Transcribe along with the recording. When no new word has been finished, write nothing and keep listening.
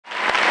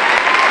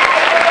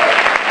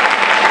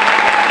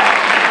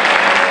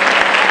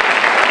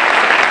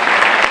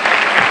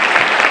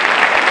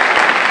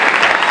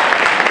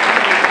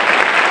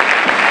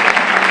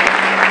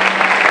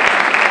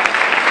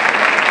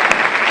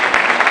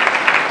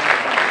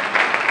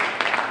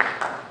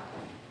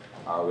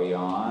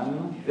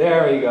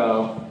There we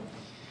go.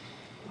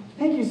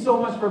 Thank you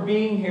so much for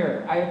being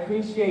here. I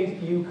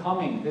appreciate you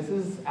coming. This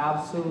is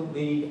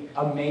absolutely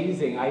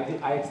amazing. I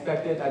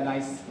expected a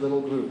nice little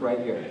group right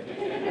here.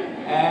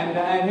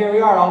 And here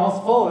we are,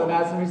 almost full in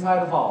Madison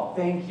Recital Hall.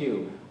 Thank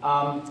you.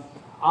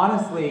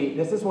 Honestly,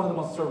 this is one of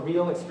the most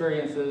surreal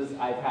experiences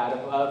I've had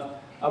of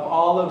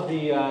all of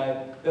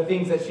the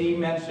things that she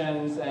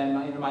mentions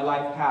and in my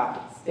life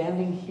path.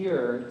 Standing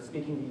here,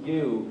 speaking to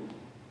you,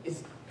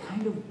 is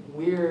kind of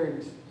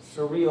weird,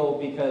 surreal,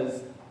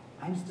 because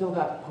I'm still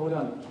that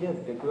podunk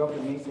kid that grew up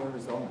in Mesa,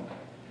 Arizona.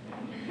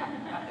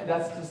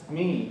 That's just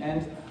me.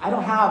 And I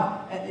don't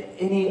have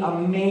any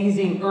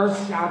amazing,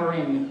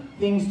 earth-shattering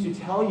things to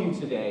tell you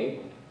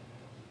today,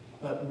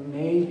 but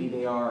maybe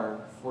they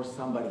are for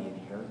somebody in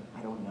here.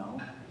 I don't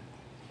know.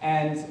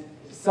 And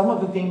some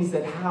of the things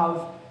that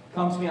have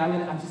come to me,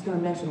 I'm just going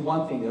to mention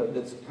one thing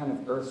that's kind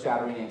of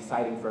earth-shattering and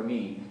exciting for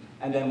me,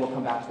 and then we'll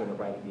come back to it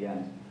right at the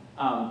end.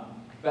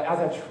 But as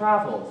I've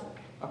traveled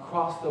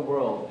across the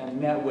world and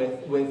met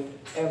with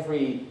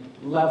every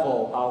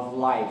level of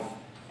life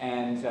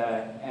and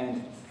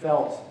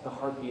felt the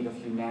heartbeat of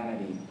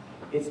humanity,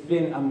 it's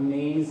been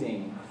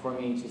amazing for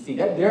me to see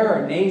that there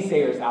are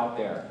naysayers out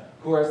there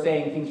who are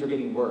saying things are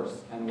getting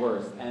worse and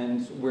worse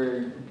and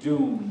we're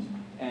doomed.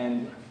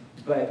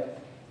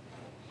 But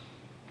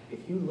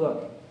if you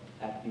look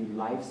at the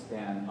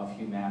lifespan of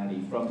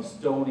humanity from the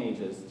Stone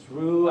Ages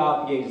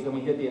throughout the ages, then we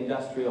hit the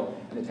industrial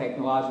and the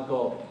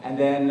technological, and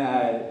then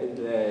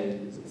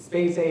the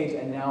space age,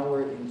 and now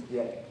we're into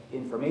the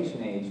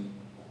information age,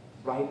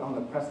 right on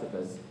the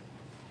precipice,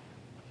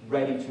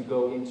 ready to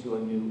go into a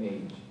new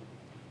age.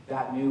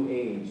 That new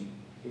age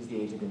is the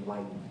age of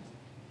enlightenment.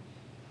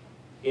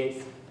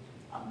 It's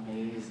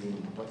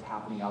amazing what's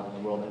happening out in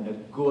the world and the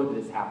good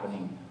that's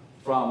happening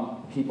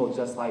from people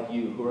just like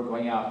you who are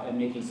going out and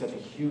making such a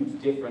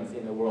huge difference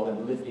in the world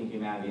and lifting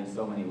humanity in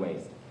so many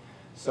ways.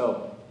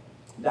 So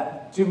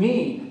that, to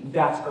me,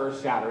 that's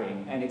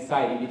earth-shattering and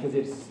exciting because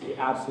it's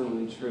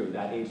absolutely true,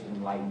 that age of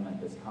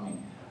enlightenment is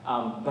coming.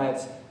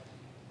 But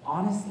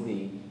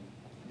honestly,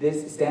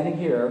 this standing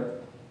here,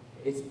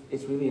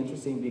 it's really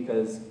interesting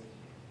because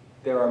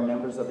there are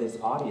members of this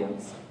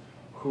audience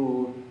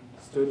who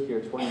stood here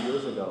 20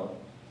 years ago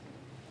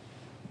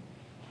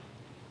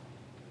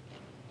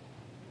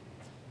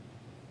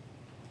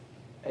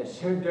and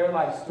shared their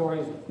life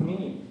stories with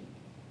me.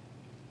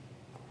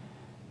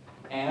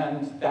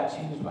 And that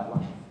changed my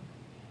life.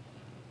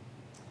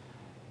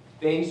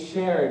 They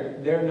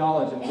shared their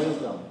knowledge and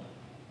wisdom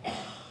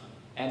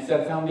and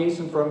set a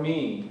foundation for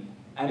me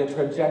and a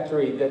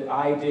trajectory that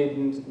I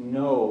didn't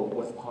know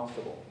was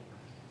possible.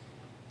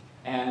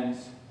 And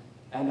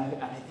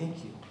I thank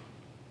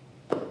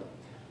you.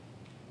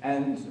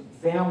 And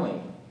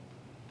family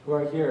who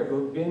are here,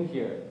 who've been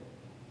here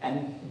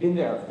and been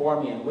there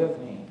for me and with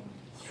me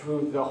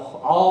through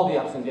all the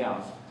ups and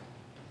downs.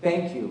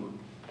 Thank you.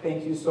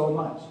 Thank you so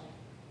much.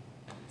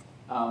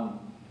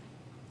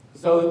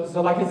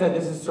 So like I said,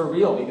 this is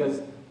surreal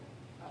because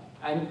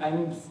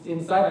I'm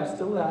inside, I'm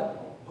still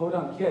that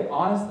podunk kid.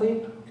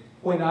 Honestly,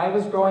 when I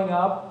was growing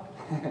up,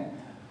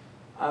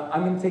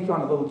 I'm going to take you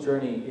on a little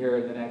journey here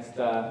in the next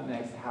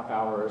half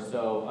hour or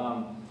so.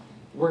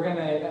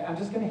 I'm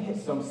just going to hit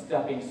some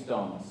stepping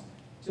stones,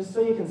 just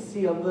so you can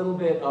see a little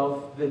bit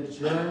of the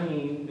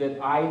journey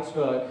that I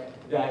took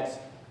that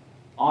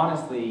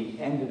honestly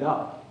ended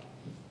up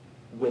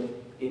with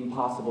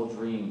impossible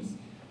dreams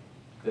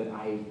that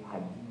I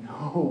had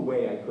no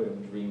way I could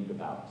have dreamed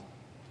about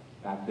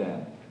back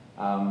then.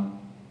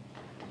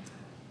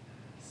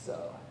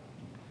 So,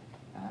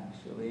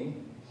 actually,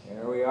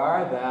 here we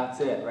are. That's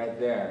it right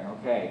there.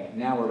 Okay,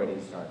 now we're ready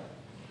to start.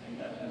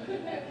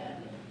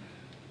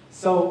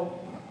 So,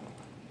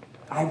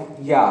 I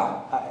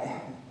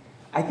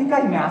think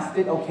I masked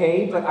it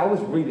okay, but I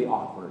was really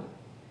awkward.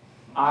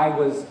 I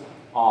was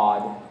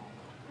odd.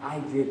 I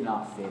did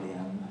not fit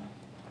in.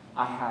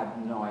 I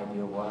had no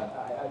idea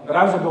what, but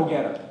I was a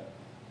go-getter.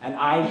 And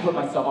I put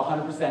myself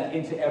 100%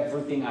 into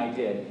everything I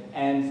did.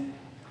 And,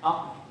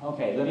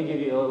 okay, let me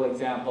give you a little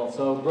example.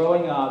 So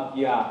growing up,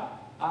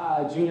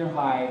 junior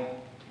high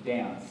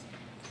dance.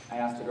 I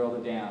asked a girl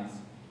to dance.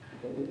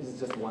 This is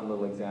just one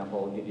little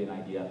example to give you an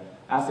idea.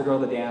 I asked a girl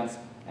to dance,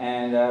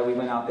 and we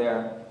went out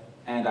there,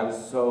 and I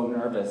was so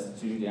nervous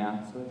to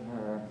dance with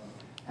her.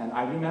 And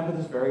I remember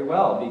this very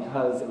well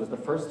because it was the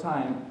first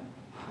time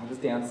I was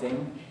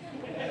dancing,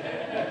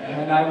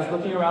 and I was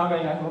looking around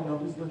going, I hope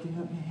nobody's looking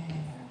at me.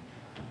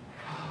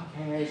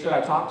 Okay, should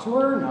I talk to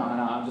her?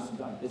 No,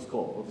 it's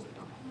cool.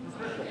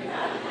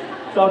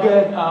 It's all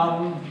good.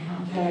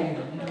 Okay.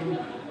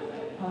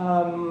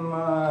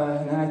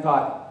 And then I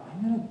thought,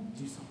 I'm going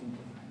to do something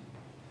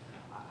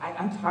different.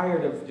 I'm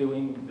tired of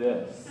doing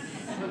this.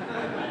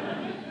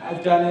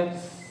 I've done it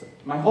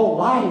my whole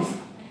life.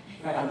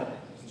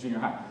 It's junior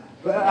high.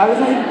 But I was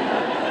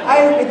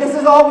like, this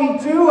is all we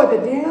do at the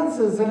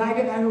dances, and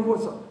I'm going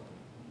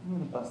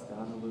to bust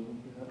out a little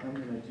bit. I'm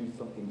going to do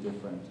something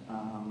different.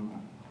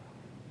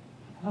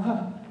 I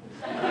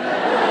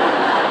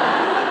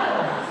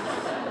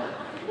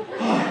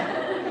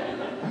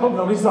hope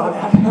hope nobody saw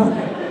that.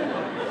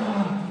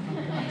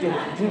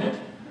 I did it.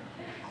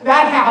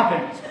 That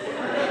happened.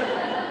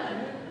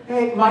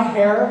 Hey, my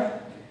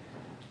hair,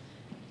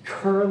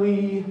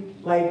 curly,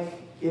 like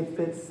if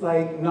it's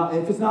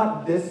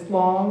not this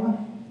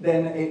long,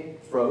 then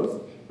it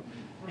froze.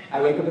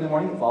 I wake up in the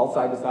morning, it falls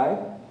side to side.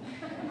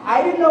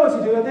 I didn't know what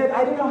to do with it.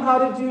 I didn't know how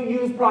to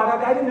use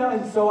product. I didn't know,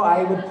 and so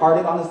I would part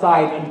it on the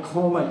side and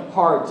comb it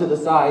hard to the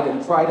side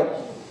and try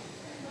to,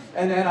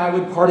 and then I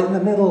would part it in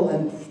the middle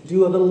and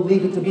do a little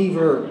Leave It to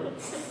Beaver.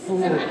 So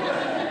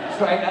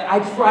I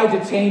tried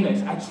to tame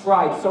it. I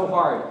tried so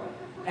hard,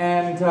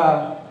 and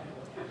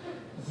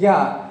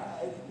yeah.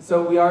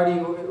 So we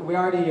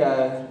already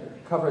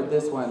covered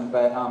this one,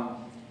 but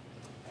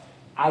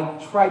I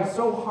tried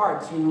so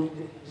hard to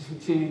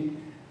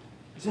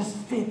just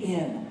fit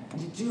in and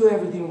to do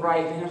everything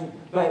right,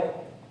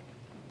 but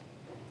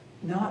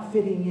not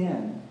fitting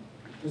in.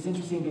 It was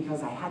interesting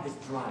because I had this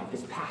drive,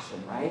 this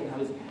passion, right?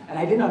 And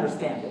I didn't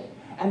understand it.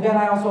 And then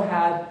I also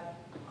had,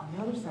 on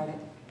the other side,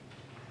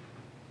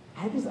 I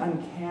had this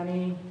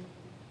uncanny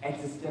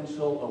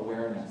existential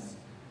awareness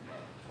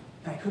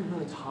that I couldn't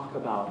really talk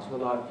about to a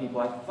lot of people.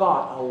 I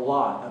thought a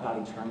lot about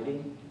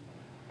eternity,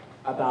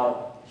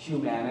 about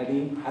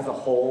humanity as a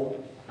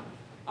whole,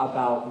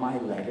 about my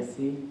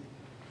legacy.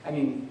 I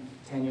mean,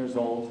 10 years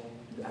old,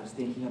 I was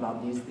thinking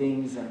about these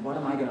things and what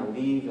am I going to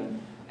leave?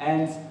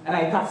 And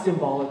I thought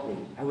symbolically.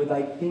 I would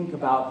think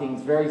about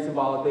things very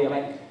symbolically.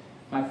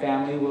 My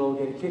family will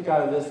get a kick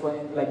out of this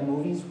one. Like,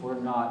 movies were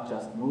not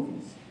just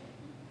movies.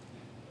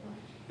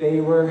 They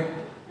were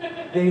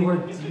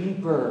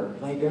deeper.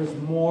 Like, there's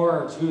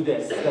more to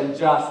this than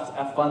just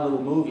a fun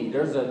little movie.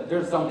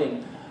 There's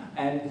something.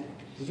 And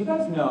did you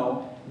guys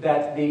know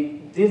that the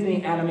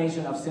Disney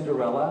animation of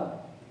Cinderella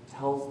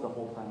tells the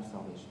whole plan of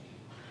salvation?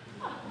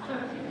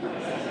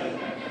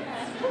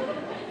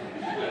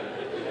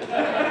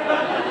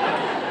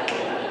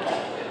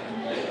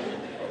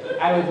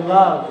 I would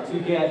love to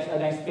get a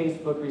nice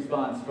Facebook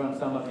response from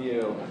some of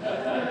you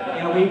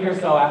in a week or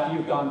so after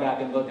you've gone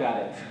back and looked at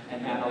it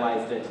and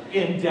analyzed it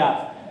in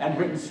depth and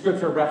written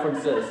scripture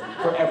references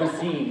for every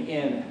scene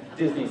in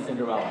Disney's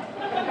Cinderella.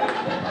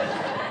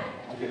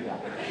 I'll give that.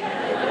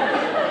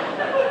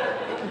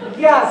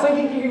 Yeah, so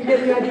you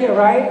get the idea,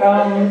 right?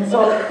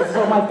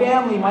 So my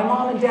family, my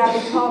mom and dad,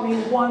 they taught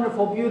me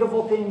wonderful,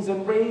 beautiful things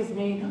and raised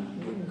me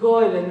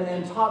good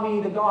and taught me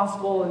the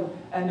gospel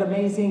and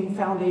amazing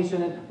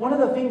foundation. And one of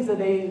the things that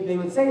they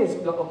would say is,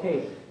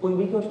 okay, when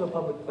we go to a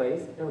public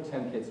place, there were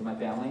 10 kids in my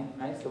family,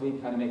 right? So we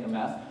kind of make a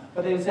mess.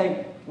 But they would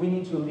say, we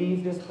need to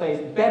leave this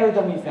place better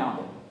than we found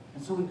it.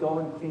 And so we go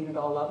and clean it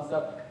all up and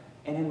stuff.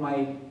 And in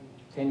my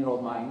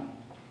 10-year-old mind,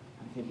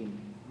 I'm thinking,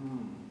 I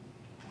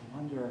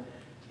wonder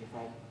if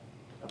I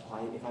could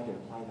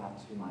apply that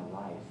to my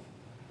life.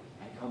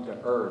 I come to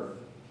Earth,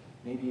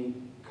 maybe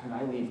can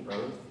I leave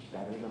Earth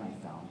better than I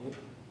found it?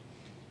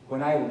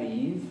 When I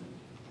leave,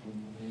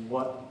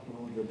 what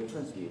will the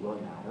difference be? Will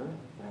it matter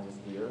that I was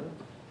here?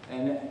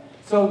 And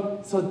so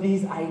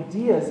these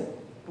ideas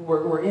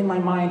were in my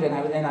mind,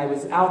 and I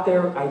was out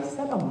there. I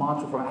said a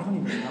mantra for I don't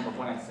even remember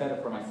when I said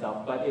it for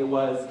myself, but it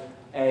was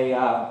a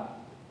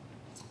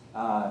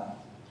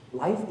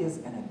life is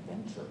an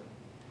adventure.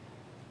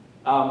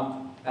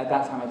 At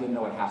that time, I didn't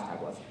know what hashtag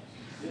was.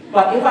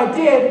 But if I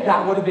did,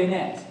 that would have been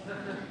it.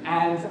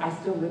 And I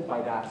still live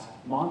by that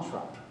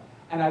mantra.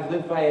 And I've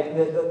lived by it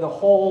the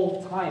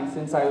whole time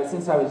since I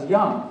was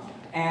young.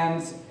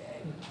 And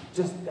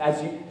just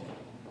as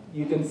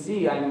you can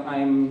see,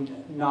 I'm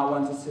not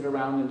one to sit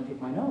around and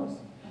pick my nose.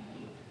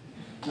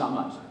 Not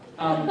much.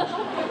 But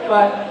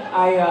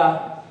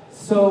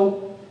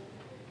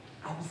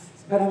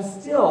I'm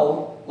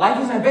still, life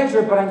is an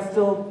adventure, but I'm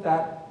still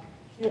that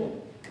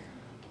kid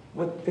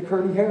with the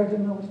curly hair. I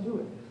didn't know what to do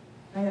with.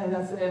 And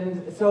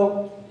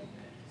so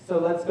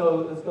let's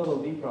go a little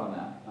deeper on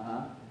that.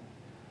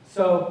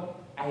 So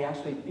I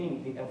actually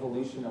think the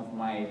evolution of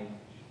my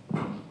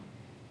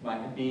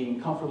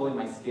being comfortable in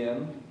my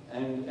skin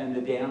and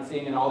the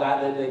dancing and all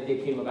that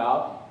came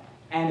about,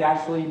 and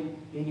actually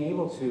being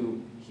able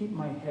to keep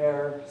my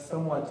hair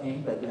somewhat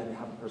tame, but let it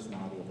have a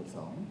personality of its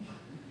own,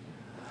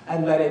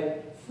 and let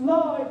it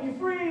fly, be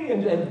free,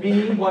 and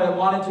be what I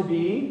want it to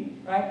be,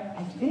 right?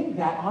 I think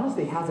that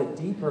honestly has a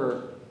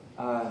deeper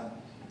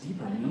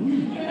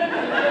meaning.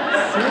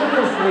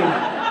 Seriously,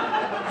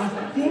 I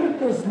think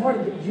there's more.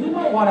 You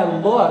might want to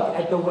look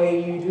at the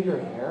way you do your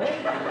hair.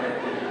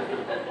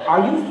 Are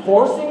you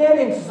forcing it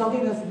into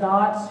something that's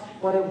not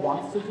what it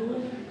wants to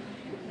do?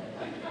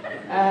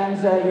 And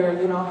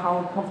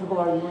how comfortable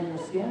are you in your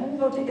skin?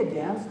 Go take a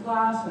dance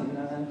class and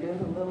get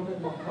a little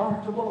bit more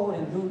comfortable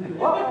in who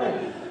you are.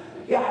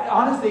 Yeah,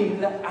 honestly,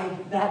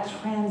 that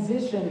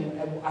transition,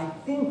 I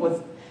think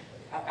was,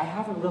 I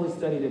haven't really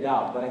studied it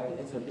out, but I think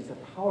it's a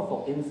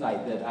powerful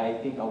insight that I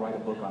think I'll write a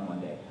book on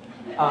one day.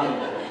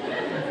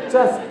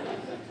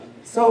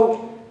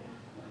 So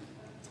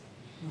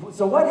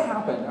what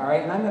happened, all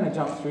right, and I'm going to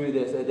jump through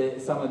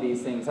some of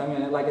these things.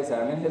 Like I said,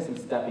 I'm going to hit some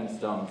stepping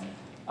stones.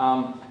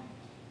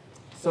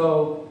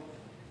 So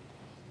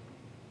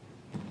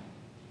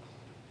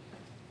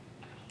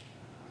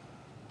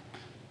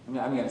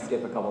I'm going to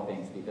skip a couple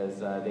things because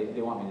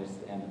they want me to just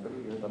end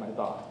earlier than I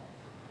thought.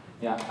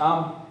 Yeah.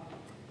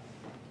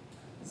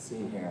 Let's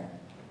see here.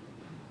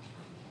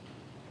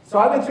 So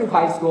I went through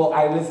high school.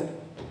 I was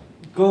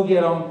go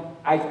get them.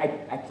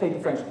 I played the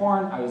French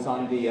horn. I was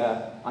on the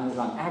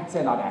on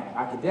accent, on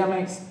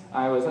academics.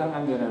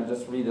 I'm going to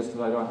just read this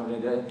because I don't have any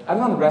idea. I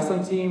was on the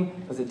wrestling team.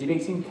 I was a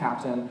debate team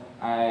captain.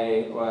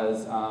 I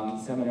was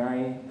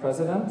seminary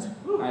president.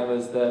 I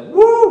was the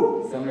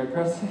seminary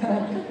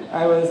president.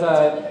 I was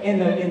in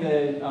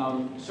the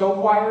show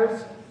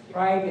choirs,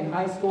 right, in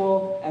high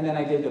school, and then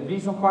I did the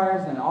regional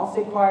choirs and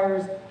all-state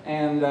choirs,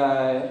 and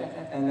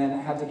then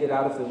I had to get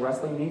out of the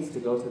wrestling meets to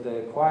go to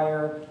the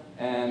choir,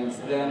 and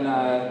then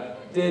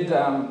did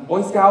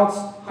Boy Scouts,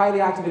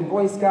 highly active in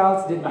Boy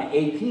Scouts, did my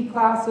AP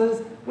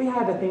classes. We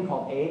had a thing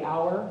called A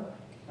Hour.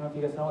 I don't know if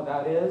you guys know what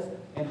that is.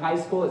 In high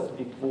school, it's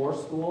before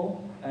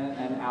school,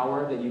 an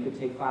hour that you could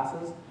take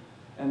classes.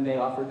 And they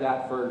offered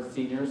that for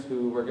seniors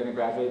who were going to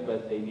graduate,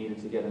 but they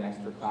needed to get an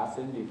extra class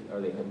in, or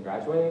they couldn't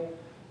graduate.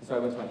 So I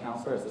went to my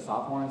counselor as a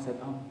sophomore and said,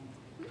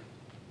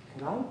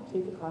 can I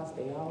take the class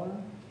A Hour?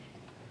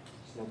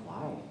 She's like,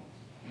 why?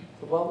 I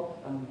said, well,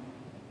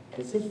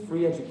 this is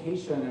free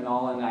education and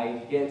all, and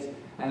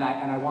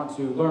I want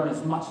to learn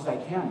as much as I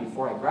can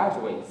before I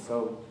graduate.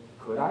 So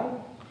could I?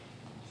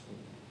 She said,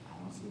 I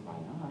don't see why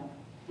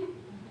not.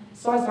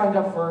 So I signed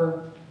up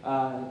for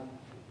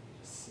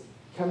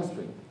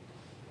chemistry,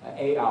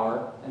 A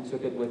Hour, and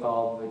took it with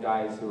all the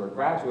guys who were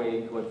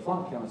graduating who had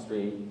flunked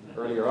chemistry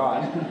earlier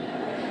on.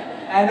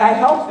 And I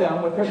helped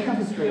them with their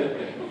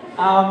chemistry.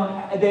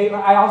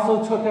 I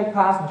also took a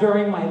class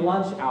during my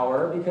lunch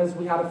hour because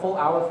we had a full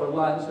hour for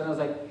lunch, and I was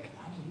like,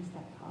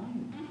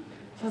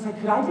 I was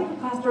like, could I take a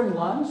class during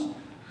lunch?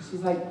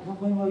 She's like, well,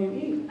 when will you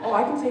eat? Oh,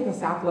 I can take a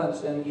sack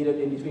lunch and eat it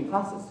in between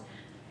classes.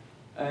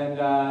 And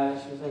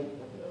she was like,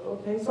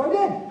 okay, so I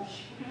did.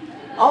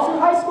 All through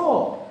high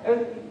school.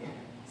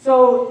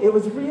 So it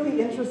was really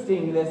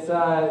interesting,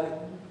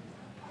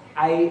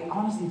 I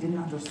honestly didn't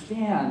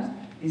understand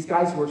these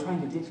guys who were trying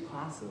to ditch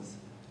classes.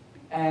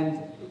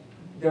 And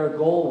their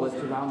goal was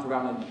to lounge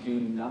around and do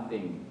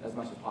nothing as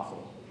much as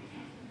possible.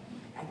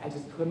 I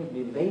just couldn't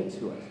relate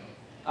to it.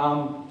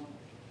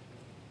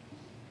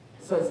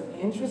 So it's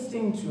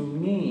interesting to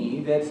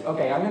me that,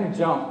 okay, I'm going to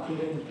jump.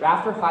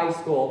 After high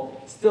school,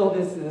 still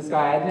this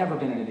guy, I'd never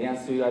been in a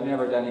dance studio, I'd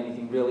never done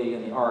anything really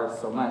in the arts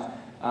so much.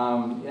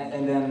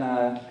 And then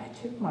I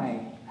took my,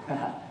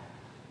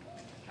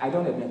 I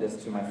don't admit this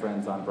to my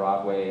friends on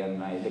Broadway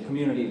and the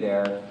community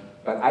there,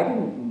 but I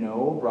didn't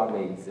know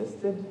Broadway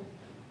existed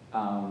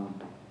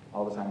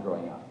all the time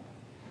growing up.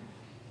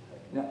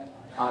 No,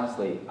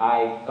 honestly,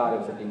 I thought it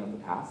was a thing of the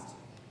past.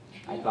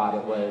 I thought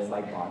it was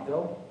like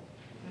vaudeville.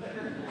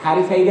 Had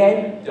its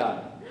heyday,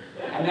 done.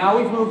 And now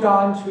we've moved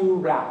on to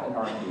rap and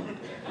R&B.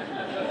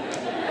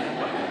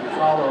 It's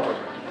all over.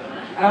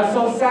 And I was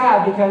so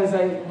sad because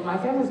my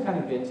family's kind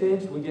of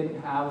vintage. We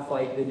didn't have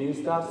like the new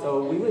stuff,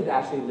 so we would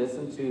actually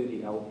listen to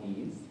the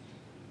LPs.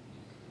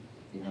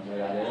 You know what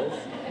that is?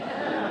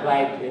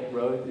 Like it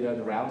rode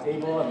the round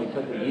table, and we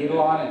put the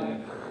needle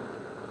on,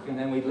 and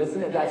then we'd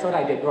listen to it. That's what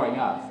I did growing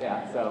up.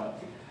 Yeah. So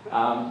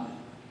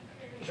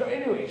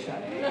anyway,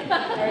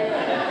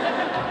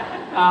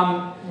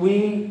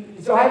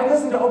 so I would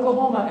listen to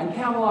Oklahoma and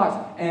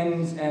Camelot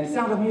and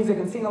Sound of Music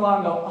and sing along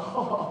and go,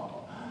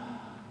 oh,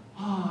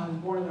 I was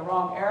born in the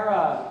wrong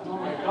era. Oh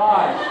my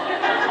gosh.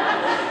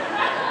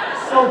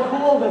 So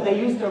cool that they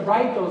used to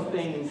write those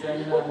things,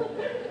 and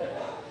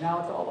now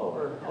it's all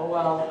over. Oh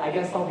well, I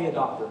guess I'll be a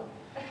doctor.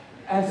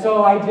 And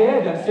so I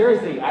did, and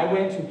seriously, I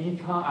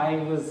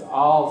was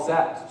all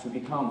set to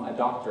become a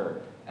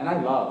doctor, and I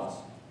loved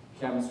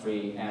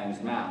chemistry and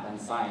math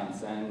and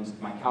science, and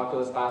my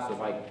calculus class was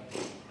like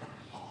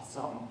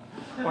awesome.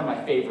 One of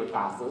my favorite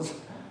classes.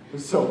 It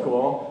was so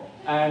cool.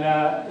 And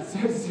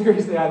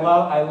seriously, I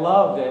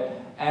loved it.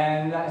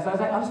 And so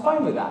I was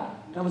fine with that.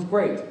 That was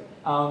great.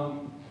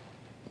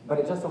 But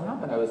it just so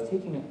happened I was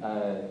taking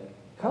a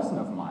cousin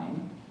of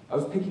mine, I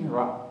was picking her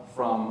up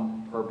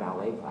from her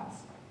ballet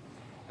class.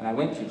 And I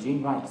went to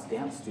Gene Wright's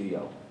dance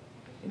studio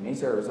in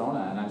Mesa,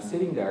 Arizona, and I'm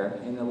sitting there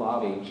in the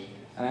lobby,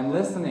 and I'm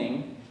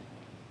listening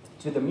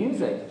to the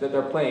music that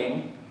they're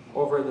playing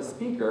over the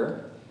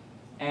speaker,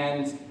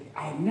 and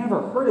I had never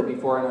heard it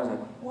before, and I was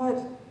like, what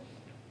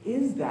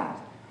is that?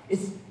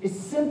 It's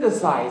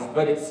synthesized,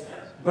 but it's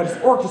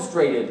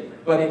orchestrated,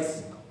 but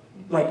it's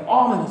like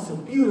ominous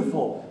and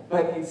beautiful,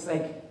 but it's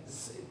like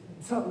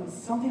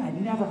something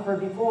I'd never heard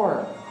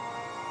before.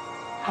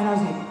 And I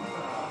was like,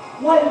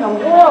 what in the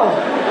world?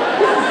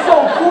 This is so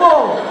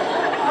cool!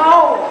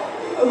 How?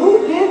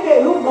 Who did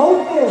this? Who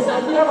wrote this?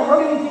 I've never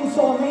heard anything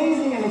so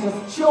amazing, and it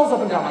just chills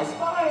up and down my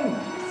spine.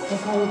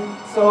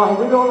 So I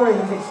went over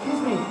and I said,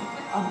 excuse me,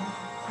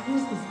 what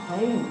is this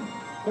playing?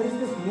 What is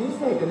this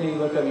music? And then he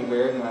looked at me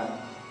weird and went,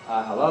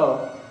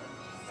 hello?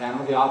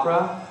 Phantom of the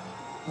Opera?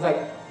 I was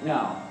like,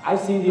 no, I've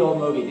seen the old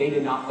movie. They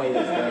did not play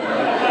this during the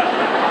movie.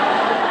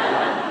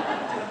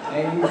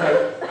 And he was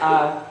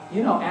like,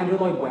 you know Andrew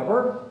Lloyd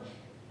Webber?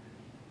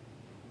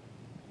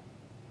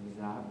 Who's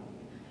that?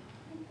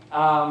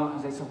 I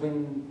was like, so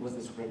when was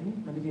this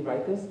written? When did he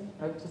write this?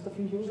 Like, just a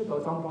few years ago.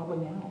 It's on Broadway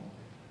now.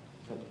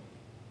 So,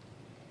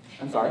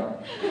 I'm sorry?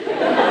 Excuse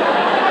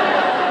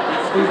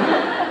me?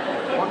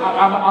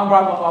 I'm on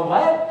Broadway.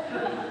 What?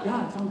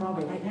 Yeah, it's on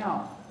Broadway right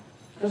now.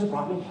 There's a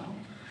Broadway now.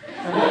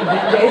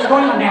 It's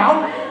going on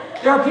now?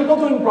 There are people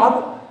doing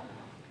Broadway.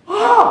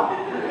 Ah!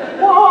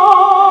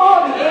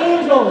 Whoa! The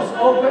angels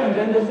opened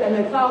and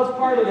the clouds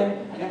parted, and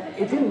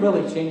it didn't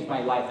really change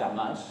my life that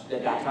much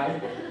at that time.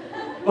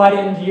 But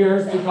in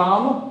years to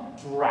come,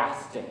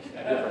 drastic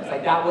difference.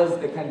 Like that was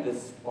the kind of the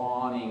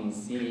spawning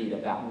seed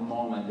at that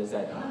moment that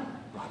said, oh,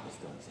 Broadway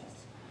still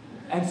exists.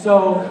 And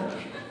so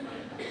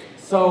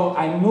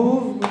I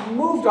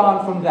moved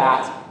on from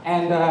that,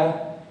 and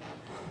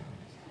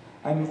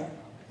I'm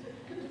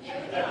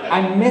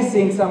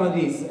missing some of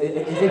these.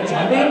 Is it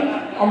jumping?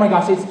 Oh my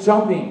gosh, it's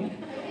jumping.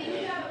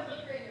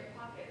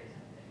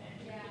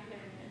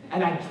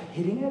 And I'm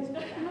hitting it?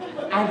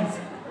 And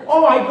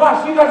oh my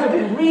gosh, you guys have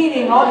been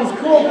reading all these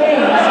cool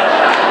things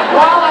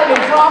while I've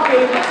been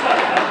talking.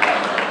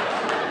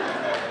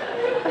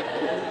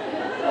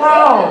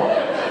 Wow,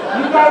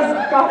 you guys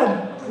got a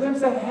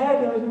glimpse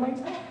ahead of my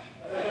talk.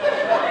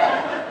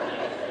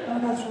 Oh,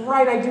 that's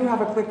right, I do have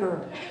a clicker.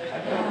 Oh,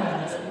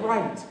 that's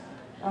right.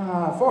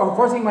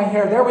 Forcing my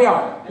hair, there we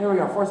are,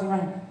 forcing my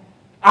hair.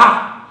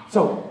 Ah,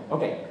 so,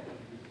 okay.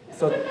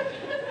 So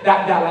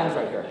that lands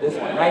right here, this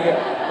one, right here,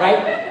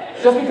 right?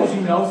 Just because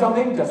you know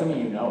something doesn't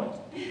mean you know it.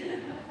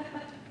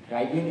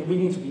 Right? We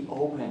need to be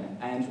open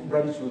and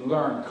ready to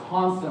learn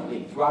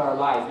constantly throughout our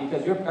lives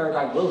because your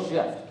paradigm will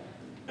shift.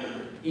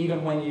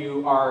 Even when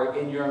you are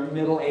in your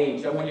middle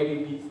age, and when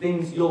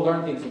you'll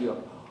learn things and you'll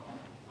go,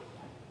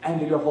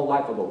 and your whole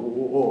life will go,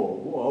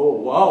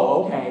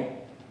 whoa, okay.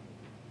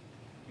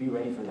 Be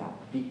ready for that.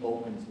 Be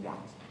open to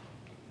that.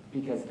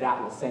 Because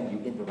that will send you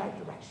in the right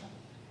direction.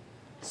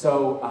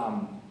 So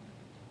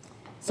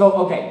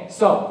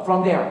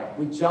from there,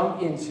 we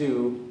jump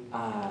into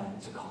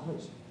to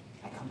college.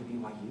 I come to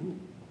BYU.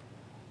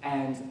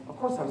 And of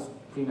course, I was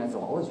pre-med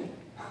zoology.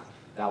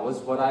 That was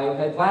what I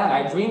had planned.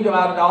 I dreamed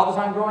about it all the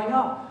time growing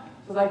up.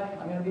 So I was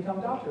like, I'm going to become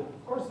a doctor.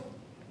 Of course,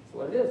 that's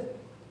what it is.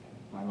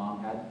 My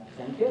mom had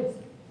 10 kids.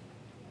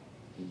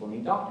 People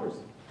need doctors.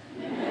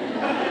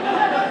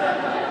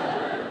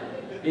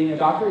 Being a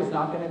doctor is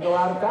not going to go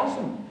out of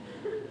fashion.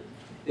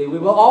 We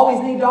will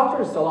always need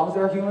doctors so long as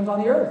there are humans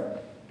on the earth.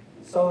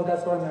 So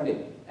that's what I'm going to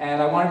do.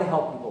 And I wanted to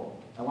help people.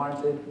 I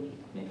wanted to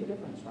make a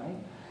difference, right?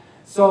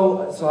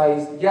 So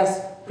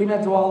yes,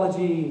 pre-med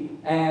zoology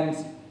and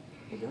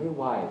a very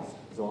wise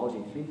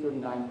zoology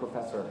 339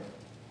 professor.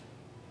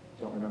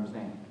 Don't remember his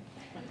name.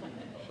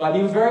 But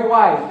he was very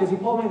wise because he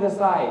pulled me to the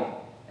side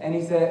and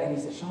he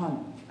said,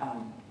 Shaun,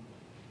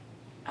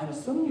 I'm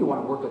assuming you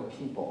want to work with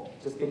people,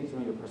 just getting to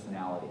know your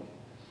personality. I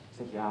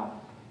said, yeah,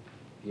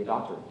 be a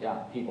doctor,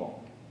 yeah,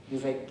 people.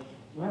 He's like,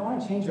 you might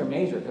want to change your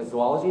major because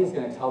zoology is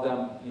going to tell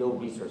them you'll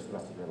research the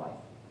rest of your life.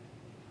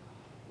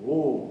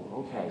 Oh,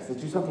 okay, so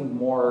do something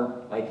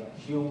more like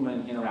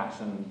human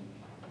interaction.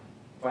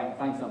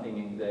 Find something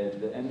in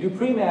and do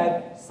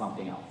pre-med,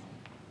 something else.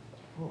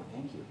 Oh,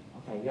 thank you.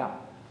 Okay, yeah.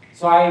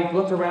 So I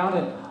looked around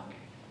and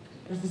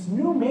there's this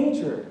new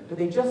major that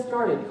they just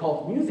started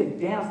called music,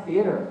 dance,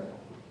 theater.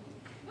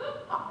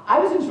 I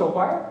was in show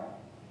choir.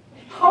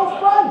 How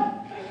fun!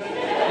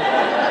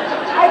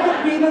 I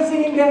could be the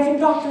singing, dancing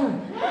doctor.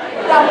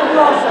 That would be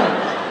awesome.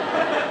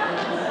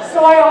 So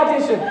I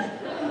auditioned.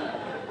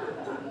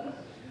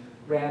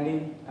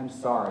 Randy, I'm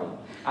sorry.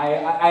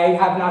 I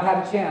have not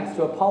had a chance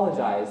to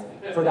apologize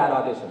for that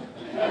audition.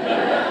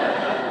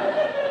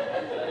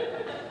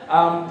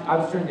 I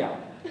was turned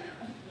down.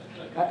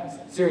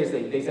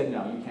 Seriously, they said,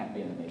 no, you can't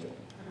be in the major.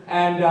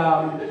 And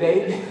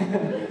they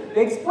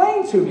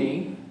explained to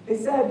me, they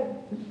said,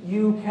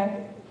 you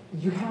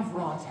have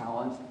raw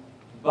talent,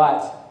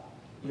 but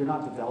you're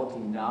not developed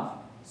enough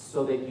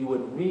so that you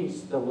would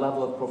reach the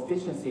level of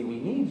proficiency we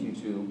need you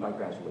to by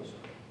graduation.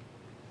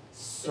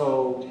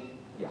 So,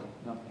 yeah,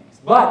 no thanks.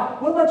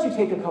 But we'll let you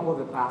take a couple of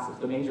the classes,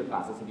 the major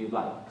classes if you'd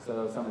like.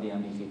 So some of the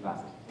MDT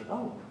classes. Like,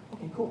 oh,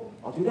 okay, cool,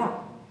 I'll do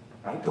that.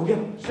 Right, go get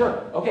them,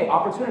 sure. Okay,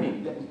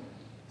 opportunity.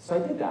 So I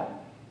did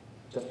that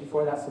just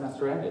before that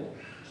semester ended.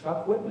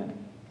 Chuck Whitman,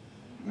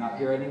 not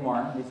here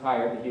anymore,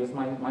 retired. He was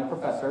my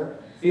professor,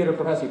 theater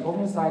professor. He pulled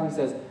me aside and he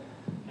says,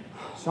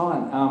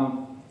 Shaun,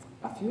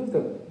 a few of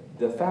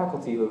the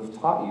faculty who have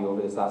taught you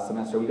over this last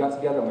semester, we got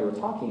together and we were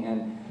talking,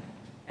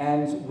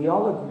 and we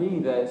all agree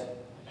that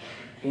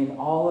in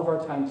all of our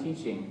time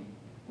teaching,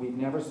 we've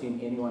never seen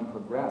anyone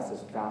progress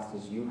as fast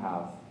as you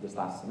have this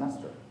last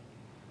semester.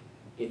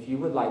 If you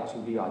would like to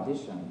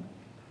re-audition,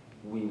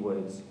 we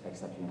would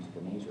accept you into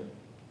the major,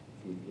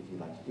 if you'd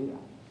like to do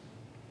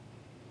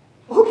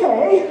that.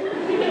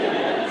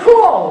 Okay,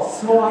 cool,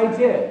 so I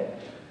did.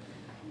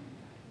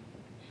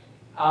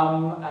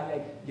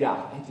 I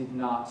did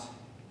not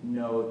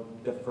know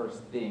the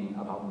first thing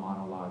about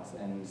monologues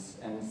and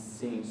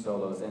singing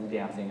solos and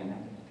dancing, and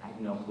I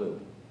had no clue.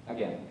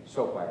 Again,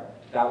 show choir.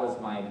 That was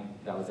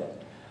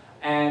it.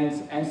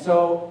 And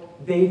so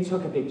they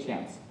took a big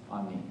chance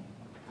on me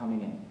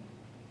coming in.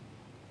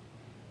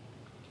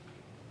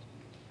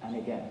 And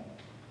again,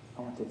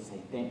 I wanted to say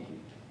thank you.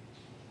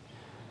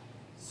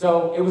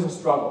 So it was a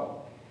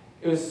struggle.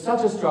 It was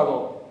such a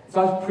struggle.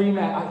 So I was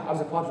pre-med, I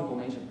was a quadruple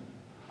major.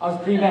 I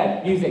was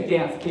pre-med, music,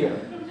 dance, theater.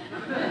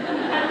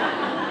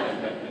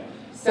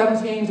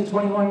 17 to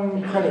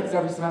 21 credits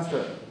every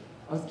semester.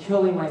 I was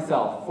killing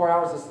myself, 4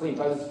 hours of sleep.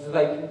 I was just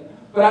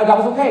like, but that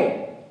was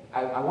okay.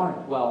 I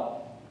wanted,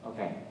 well,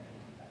 okay.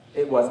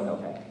 It wasn't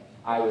okay.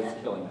 I was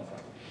killing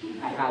myself.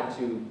 I had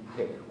to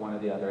pick one or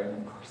the other, and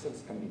of course it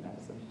was going to be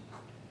medicine.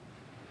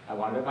 I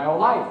wanted it my whole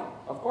life,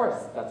 of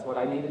course. That's what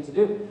I needed to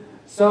do.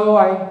 So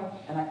I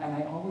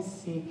always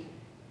seek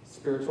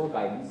spiritual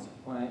guidance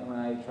when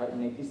I try to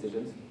make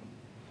decisions.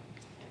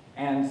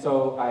 And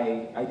so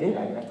I did.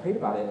 I prayed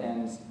about it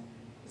and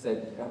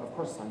said, of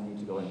course I need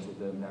to go into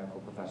the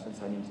medical profession,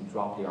 so I need to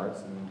drop the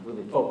arts and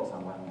really focus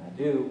on what I'm going to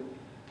do.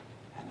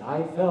 And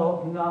I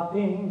felt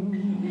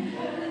nothing.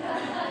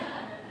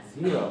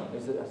 Zero. I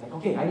was like,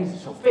 okay, I need to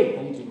show faith.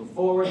 I need to move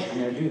forward. I'm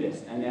going to do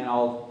this, and then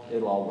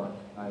it'll all work.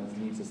 I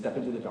need to step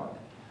into the dark.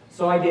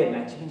 So I did, and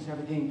I changed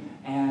everything,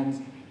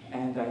 and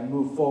I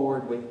moved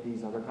forward with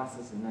these other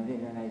classes, and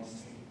I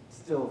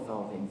still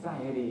felt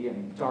anxiety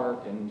and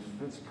dark and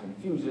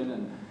confusion,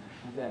 and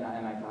then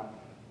I thought,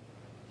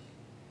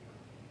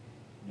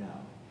 no.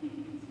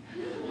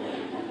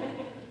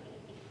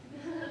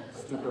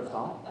 Stupor of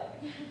thought.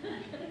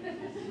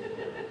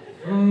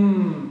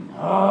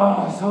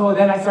 So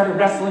then I started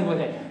wrestling with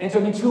it. And it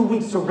took me 2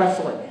 weeks to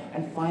wrestle it.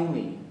 And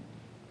finally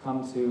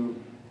come to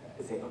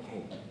say,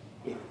 okay,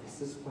 if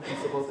this is what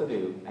I'm supposed to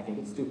do, I think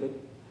it's stupid,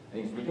 I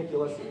think it's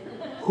ridiculous.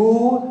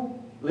 Who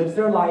lives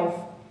their life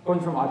going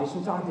from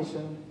audition to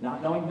audition,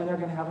 not knowing when they're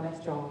going to have a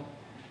next job,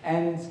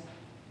 and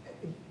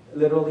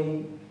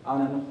literally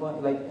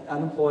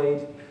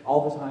unemployed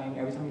all the time,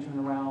 every time you turn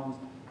around?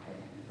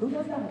 Who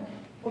does that?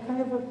 What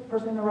kind of a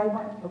person in the right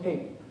mind?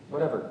 Okay,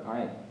 whatever, all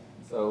right.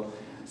 So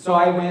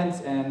I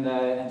went and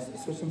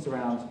switched things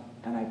around,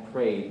 and I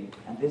prayed,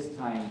 and this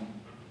time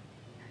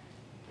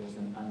there's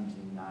an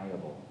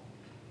undeniable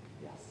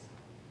yes.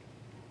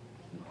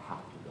 You have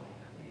to go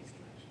in this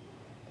direction.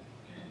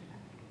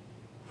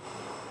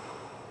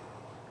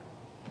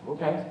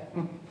 Okay.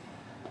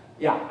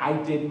 Yeah, I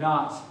did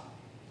not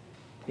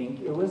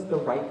think it was the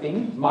right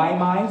thing. My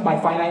mind, my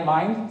finite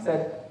mind,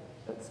 said,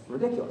 that's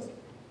ridiculous.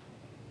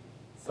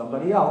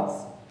 Somebody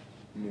else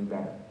knew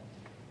better.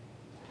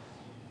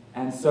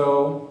 And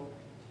so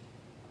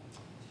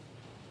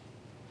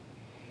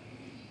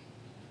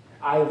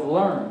I've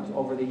learned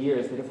over the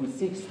years that if we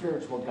seek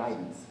spiritual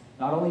guidance,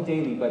 not only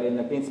daily, but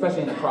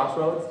especially in the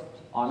crossroads,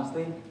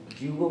 honestly,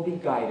 you will be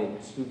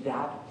guided to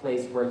that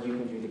place where you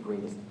can do the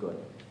greatest good,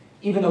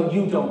 even though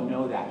you don't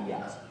know that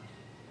yet.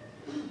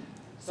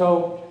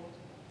 So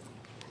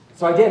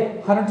I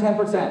did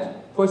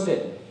 110%, pushed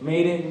it,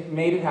 made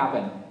it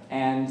happen,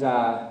 and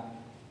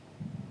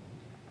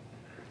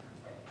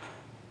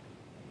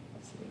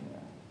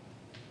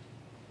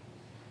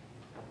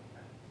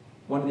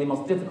one of the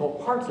most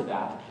difficult parts of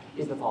that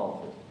is the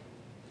follow-through.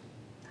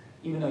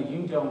 Even though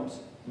you don't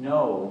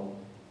know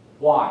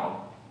why,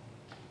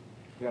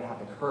 you gotta have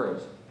the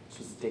courage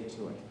to stick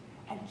to it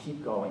and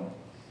keep going,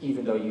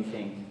 even though you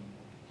think,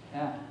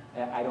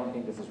 I don't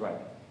think this is right.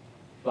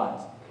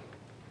 But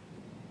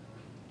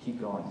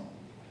keep going.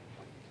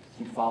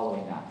 Keep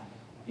following that.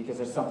 Because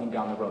there's something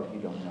down the road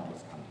you don't know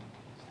is coming.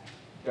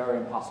 There are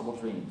impossible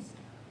dreams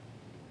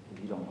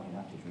that you don't know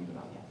enough to dream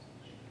about yet.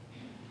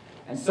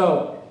 And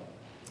so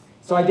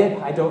I did.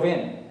 I dove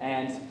in,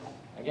 and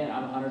again,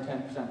 I'm a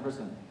 110%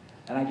 person,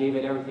 and I gave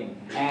it everything.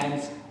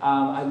 And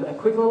a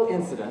quick little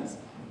incident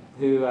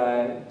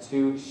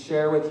to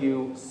share with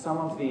you some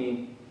of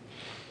the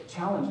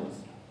challenges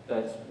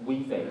that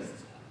we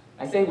faced.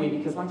 I say we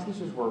because my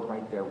teachers were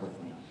right there with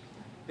me.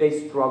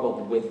 They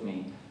struggled with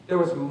me. There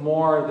was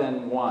more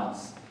than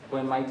once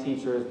when my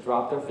teachers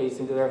dropped their face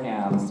into their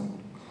hands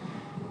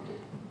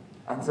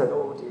and said,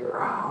 oh dear,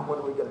 what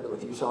are we going to do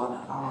with you, Shaun?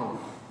 Oh.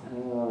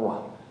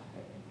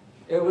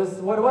 It was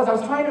what it was. I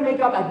was trying to make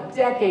up a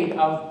decade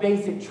of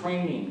basic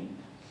training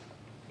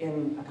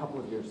in a couple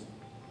of years.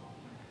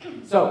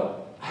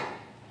 So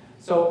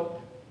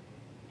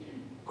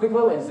quick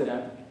little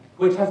incident,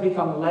 which has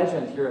become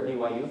legend here at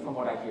BYU from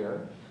what I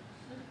hear.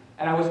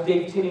 And I wish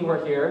Dave Tinney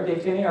were here.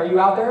 Dave Tinney, are you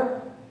out there?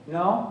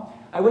 No?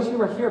 I wish he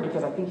were here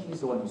because I think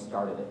he's the one who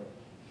started it.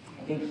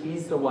 I think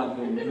he's the one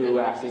who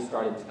actually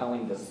started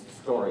telling this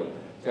story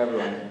to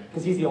everyone,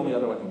 because he's the only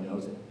other one who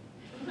knows it.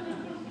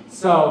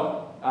 So,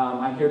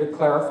 I'm here to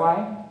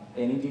clarify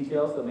any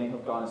details that may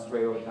have gone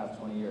astray over the past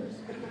 20 years.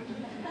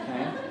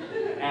 Okay?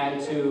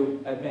 And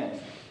to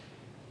admit,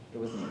 it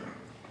was me.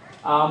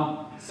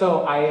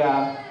 So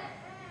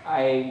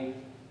I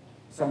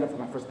signed up for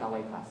my first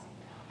ballet class.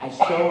 I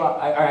show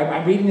up,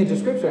 I'm reading the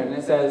description, and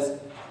it says,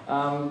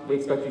 we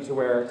expect you to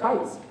wear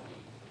tights.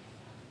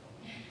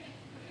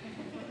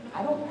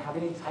 I don't have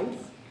any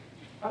tights.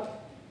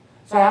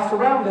 So I asked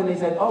around, and they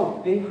said,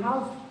 oh, they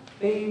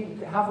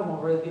have them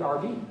over at the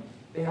RV.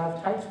 They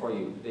have tights for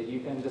you that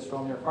you can just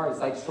throw in your car. It's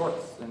like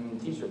shorts and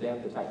t-shirt. They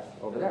have the tights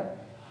over there.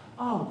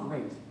 Oh,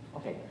 great.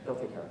 Okay, they'll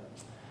take care of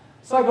it.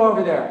 So I go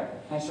over there,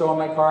 and I show them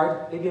my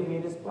card. They give me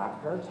this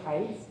black pair of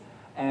tights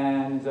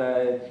and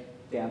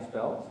dance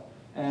belt.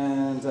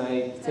 And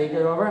I take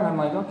it over, and I'm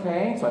like,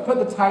 okay. So I put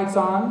the tights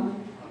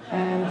on,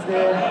 and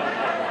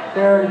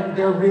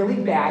they're really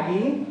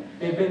baggy.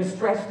 They've been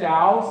stretched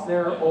out.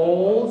 They're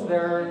old.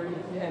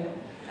 And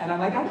I'm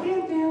like, I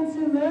can't dance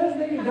in this.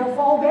 They'll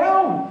fall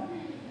down.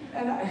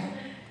 And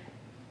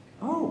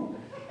oh,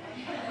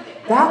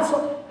 that's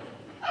what.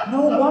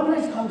 No wonder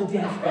it's called a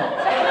dance belt.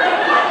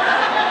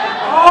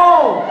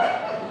 Oh,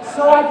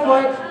 so I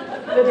put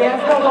the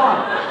dance belt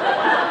on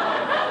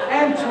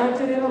and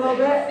tucked it in a little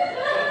bit.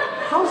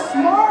 How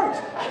smart!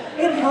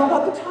 It held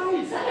up the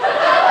tights.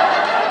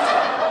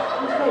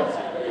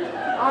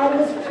 I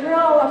was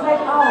thrilled. I was like,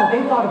 oh,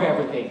 they thought of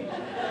everything.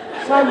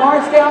 So I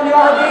marched down the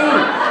RV,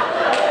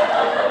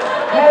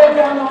 headed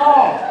down the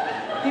hall.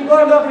 People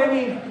are looking at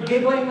me,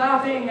 giggling,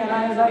 laughing, and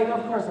I was like,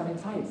 of course, I'm in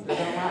tights. They're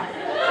gonna laugh.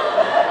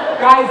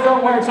 Guys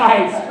don't wear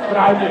tights, but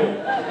I do.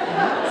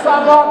 So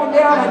I'm walking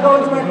down, I go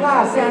into my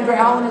class. Sandra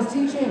Allen is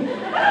teaching.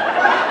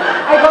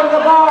 I go to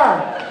the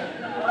bar.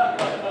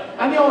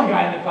 I'm the only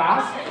guy in the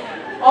class.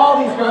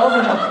 All these girls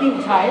in the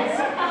pink tights,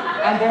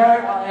 and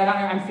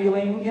I'm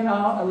feeling, you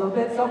know, a little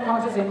bit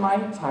self-conscious in my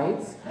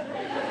tights.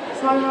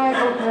 So I'm like,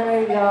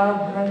 okay,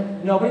 yeah,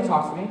 and nobody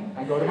talks to me.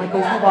 I go to my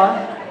place in the bar.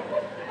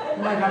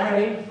 I'm like, I'm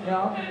ready, you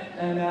know,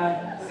 and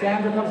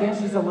Sandra comes in,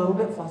 she's a little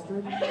bit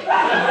flustered.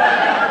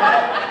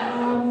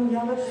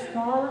 Yeah, let's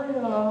start,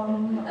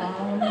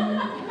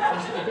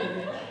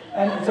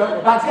 and so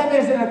about 10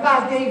 minutes in the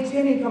class, Dave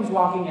Tinney comes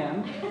walking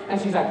in,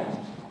 and she's like,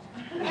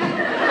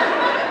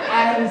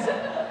 and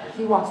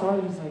he walks over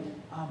and he's like,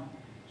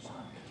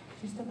 Shaun,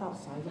 could you step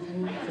outside with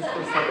me just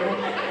for a second?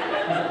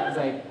 He's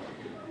like,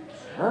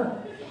 sure.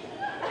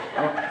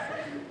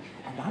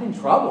 I'm not in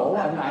trouble.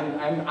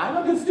 I'm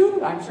a good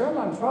student. I'm sure I'm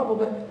not in trouble,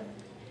 but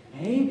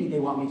maybe they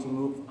want me to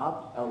move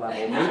up a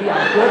level. Maybe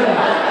I'm good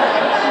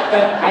enough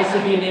that I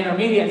should be an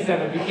intermediate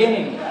instead of a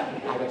beginning.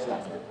 I bet you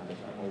that's it.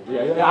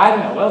 I don't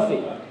know. We'll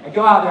see. I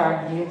go out there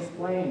and he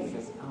explains. He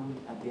says,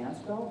 a dance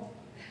belt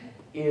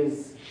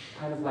is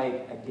kind of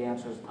like a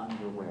dancer's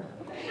underwear.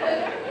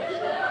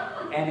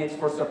 And it's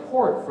for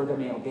support for the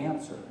male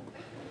dancer.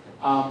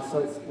 So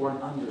it's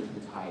worn under the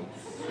tights.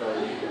 So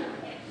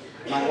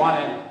you might want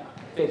to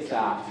fix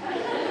that.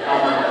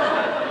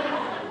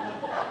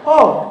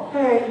 Oh,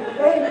 hey,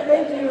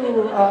 thank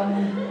you.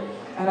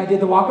 And I did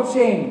the walk of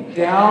shame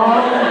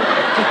down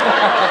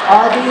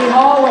RV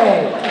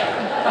hallway.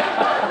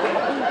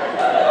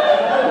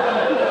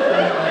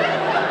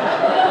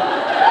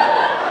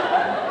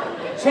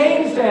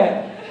 Changed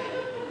it.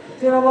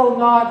 Did a little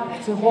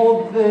knot to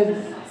hold the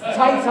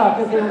tights up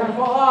because they were going to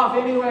fall off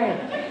anyway.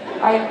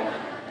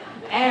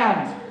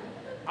 And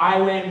I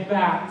went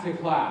back to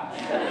class.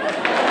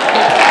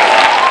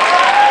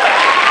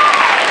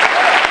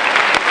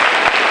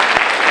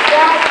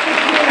 That's the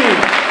key.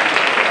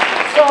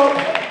 So,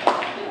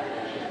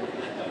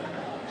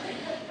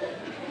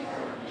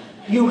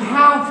 you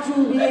have to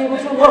be able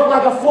to work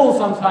like a fool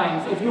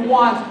sometimes if you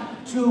want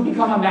to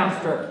become a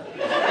master.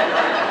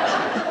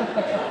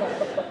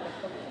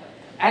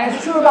 And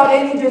it's true about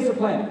any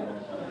discipline.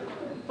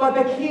 But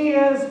the key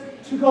is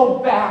to go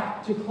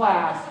back to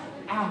class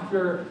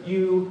after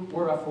you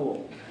were a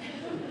fool.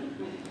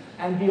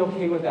 And be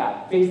okay with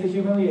that. Face the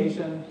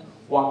humiliation,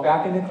 walk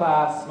back into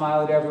class,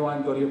 smile at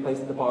everyone, go to your place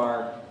at the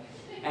bar,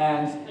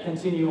 and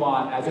continue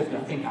on as if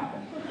nothing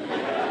happened.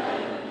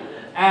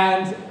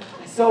 And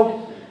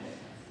so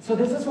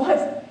this is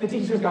what the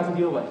teachers got to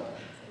deal with.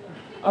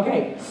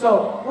 Okay,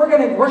 so we're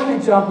gonna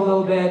jump a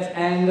little bit,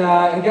 and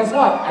guess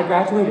what? I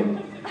graduated.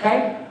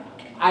 Okay,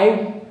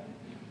 I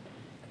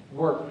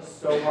worked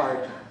so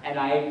hard, and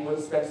I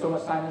spent so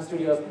much time in the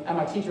studios, and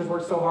my teachers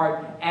worked so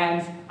hard,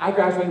 and I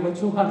graduated with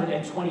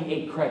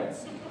 228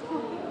 credits.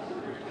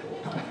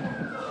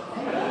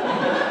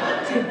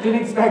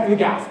 Didn't expect the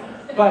gasp,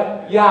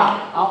 but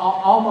yeah,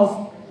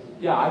 almost.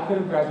 Yeah, I could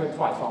have graduated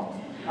twice almost.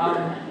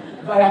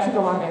 But I took a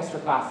lot of extra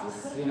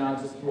classes, you know, I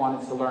just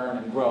wanted to learn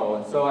and grow.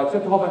 And so I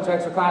took a whole bunch of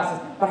extra classes,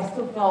 but I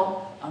still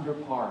felt under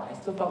par. I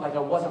still felt like I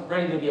wasn't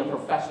ready to be a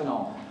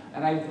professional.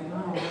 And I thought,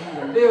 oh, what am I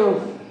going to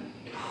do?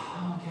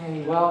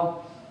 Okay,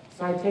 well,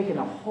 so I'd taken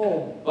a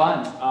whole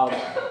bunch of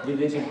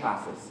religion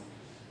classes,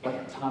 like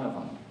a ton of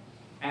them.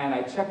 And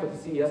I checked with the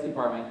CES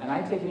department, and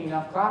I'd taken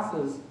enough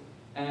classes,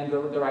 and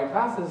the right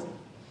classes,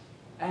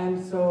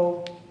 and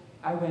so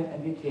I went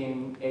and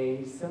became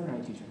a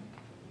seminary teacher.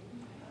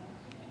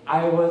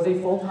 I was a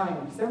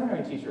full-time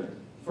seminary teacher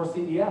for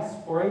CES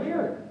for a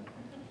year.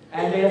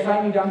 And they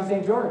assigned me down to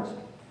St. George.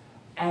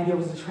 And it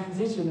was a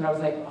transition, and I was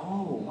like,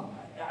 oh,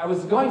 I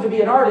was going to be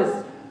an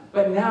artist,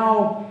 but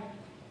now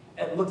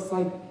it looks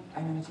like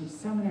I'm going to teach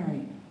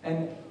seminary.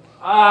 And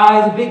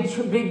it's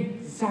a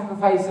big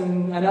sacrifice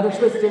and another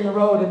twist in the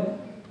road.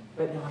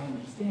 But now I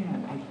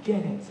understand, I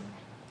get it.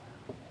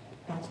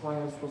 That's why I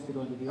was supposed to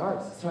go into the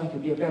arts, so I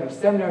could be a better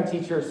seminary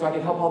teacher, so I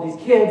could help all these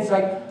kids.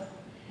 Okay,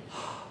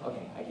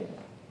 I get it.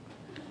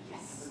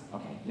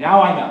 Okay,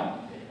 now I know.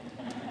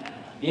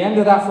 The end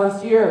of that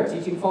first year,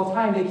 teaching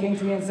full-time, they came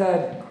to me and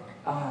said,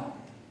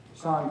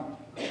 Shaun,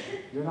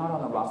 you're not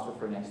on the roster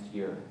for next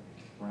year.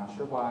 We're not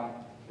sure why,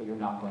 but you're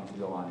not going to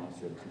go on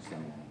next year to teach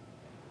seminary.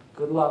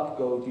 Good luck,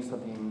 go do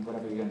something,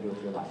 whatever you're going to do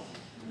with your life.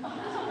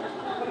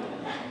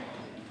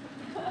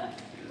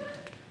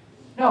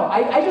 No,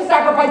 I just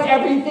sacrificed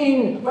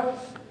everything. But...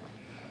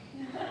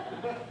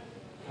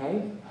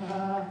 Okay.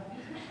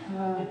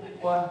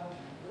 Well,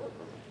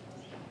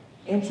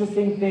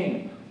 interesting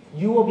thing.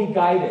 You will be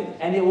guided,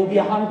 and it will be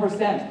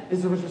 100%. This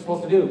is what you're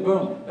supposed to do.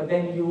 Boom. But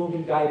then you will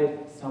be guided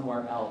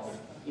somewhere else,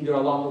 either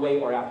along the way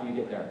or after you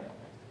get there.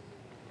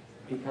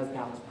 Because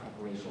that was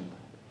preparation.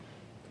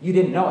 You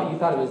didn't know it. You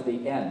thought it was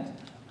the end.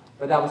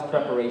 But that was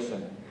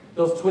preparation.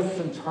 Those twists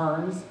and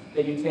turns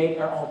that you take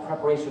are all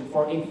preparation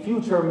for a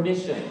future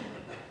mission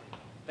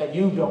that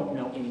you don't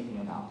know anything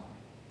about,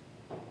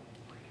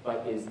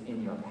 but is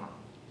in your path,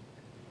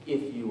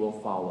 if you will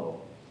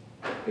follow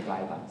the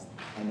guidelines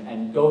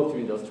and go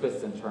through those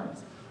twists and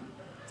turns.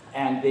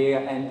 And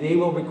they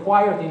will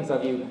require things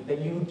of you that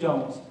you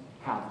don't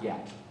have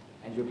yet,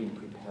 and you're being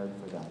prepared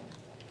for them.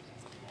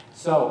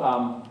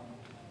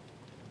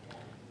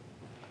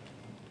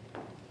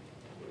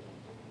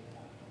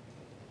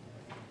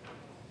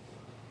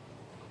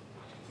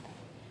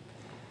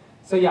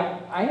 So, yeah,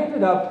 I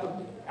ended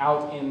up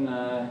out in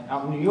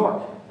New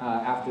York.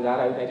 After that,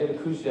 I did a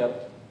cruise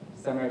ship,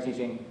 seminary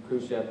teaching,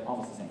 cruise ship,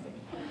 almost the same thing.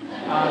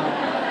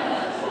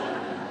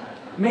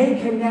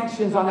 Made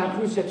connections on that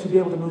cruise ship to be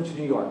able to move to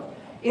New York.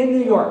 In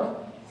New York,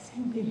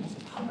 same thing,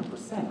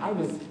 100%. I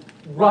was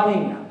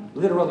running,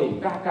 literally,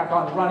 back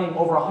on, running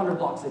over 100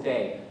 blocks a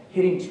day,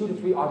 hitting 2 to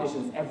 3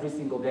 auditions every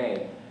single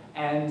day.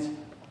 And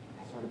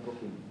I started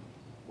booking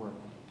work.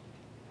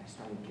 I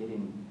started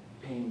getting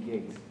paying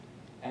gigs.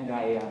 And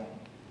I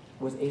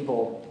was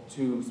able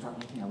to start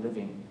making a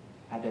living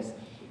at this,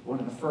 one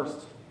of the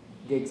first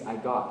gigs I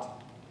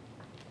got.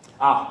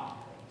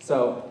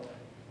 So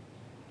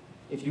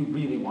if you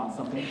really want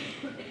something,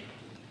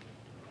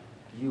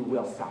 you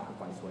will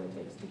sacrifice what it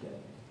takes to get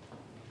it.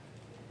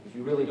 If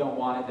you really don't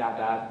want it that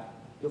bad,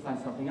 you'll find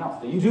something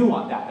else that you do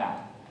want that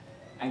bad,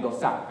 and go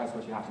sacrifice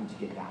what you have to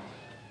get that.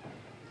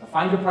 Now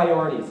find your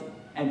priorities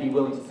and be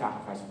willing to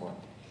sacrifice for it,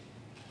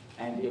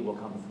 and it will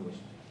come to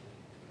fruition.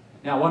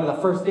 Now, one of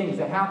the first things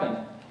that happened,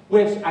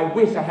 which I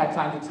wish I had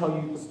time to tell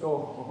you the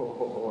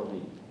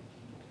story,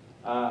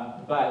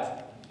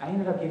 but I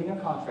ended up getting a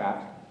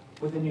contract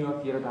with the New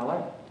York Theater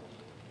Ballet.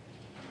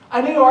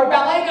 A New York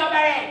ballet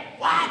company!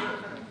 What?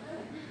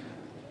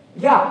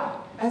 Yeah,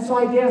 and so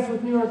I danced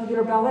with New York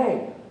Theater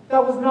Ballet.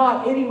 That was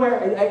not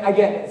anywhere, I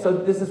get it. So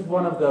this is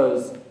one of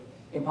those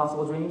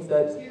impossible dreams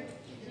that...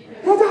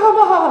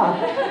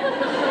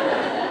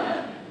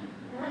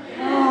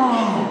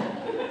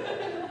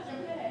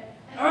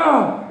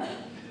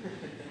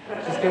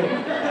 Just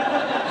kidding.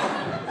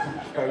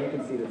 Sorry, you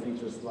can see the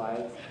future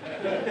slides.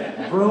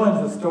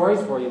 Ruins the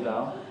stories for you,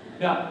 though.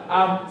 No,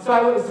 so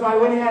I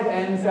went ahead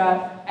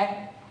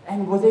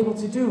and was able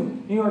to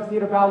do New York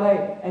Theater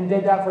Ballet and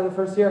did that for the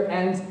first year.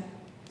 And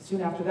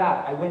soon after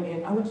that, I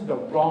went to the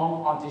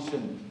wrong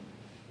audition.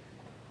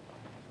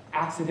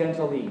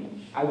 Accidentally.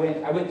 I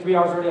went 3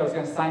 hours early. I was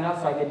going to sign up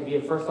so I could be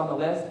first on the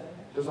list.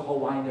 There's a whole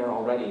line there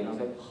already. And I was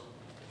like,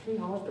 3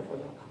 hours before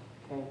that.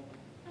 Okay.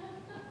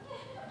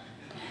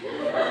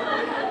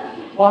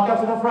 Walk up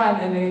to the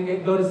front and they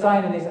go to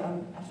sign and they say,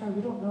 I'm sorry,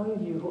 we don't know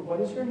you. What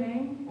is your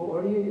name?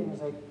 What are you? And I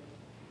was like,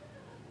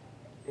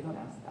 they don't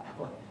ask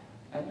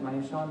that. My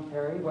name's Shaun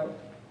Parry. What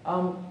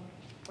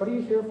are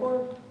you here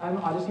for? I'm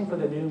auditioning for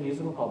the new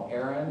musical called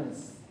Aaron.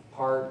 It's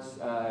part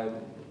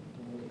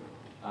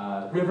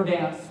river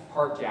dance,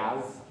 part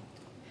jazz.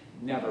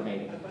 Never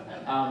made it.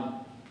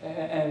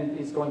 And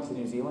he's going to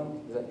New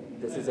Zealand.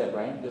 This is it,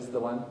 right? This is the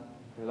one?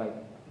 They're like,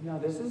 no,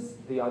 this is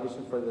the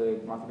audition for the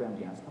Brigham Young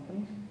Dance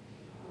Company.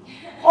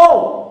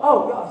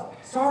 Oh,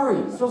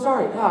 sorry, so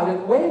sorry.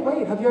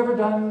 Wait, have you ever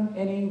done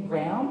any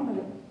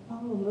Graham? Oh,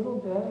 a little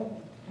bit.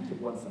 I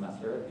took 1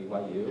 semester at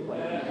BYU.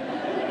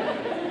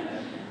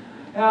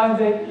 And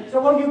they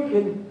said, well, you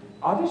can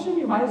audition,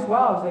 you might as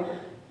well. I was like,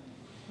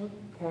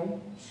 okay,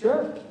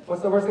 sure.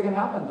 What's the worst that can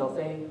happen? They'll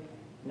say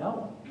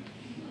no.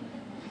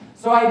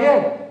 So I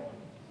did.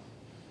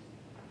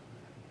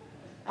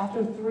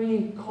 After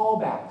 3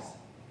 callbacks,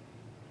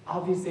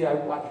 obviously I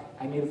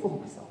made a fool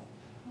of myself.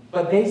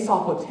 But they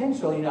saw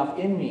potential enough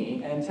in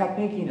me and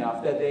technique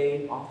enough that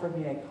they offered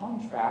me a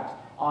contract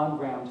on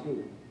Graham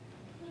 2.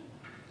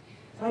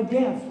 So I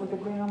danced with the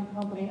Graham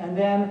company, and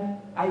then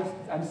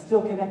I'm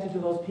still connected to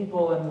those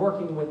people and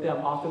working with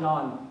them off and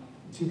on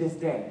to this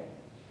day.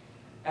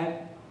 And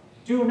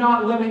do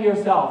not limit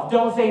yourself.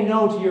 Don't say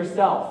no to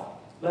yourself.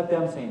 Let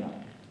them say no.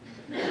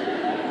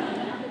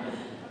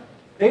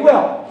 They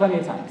will, plenty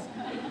of times.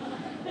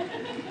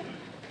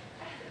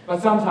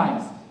 But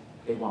sometimes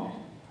they won't.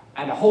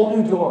 And a whole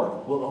new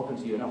door will open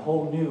to you, and a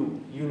whole new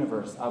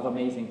universe of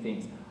amazing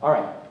things. All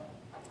right,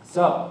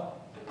 so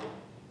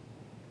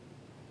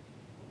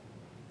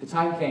the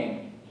time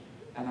came,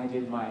 and I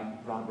did my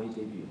Broadway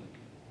debut.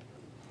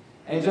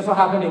 And it just so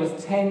happened it was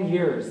 10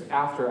 years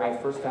after I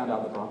first found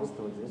out that Broadway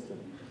still existed.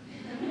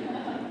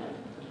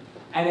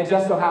 And it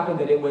just so happened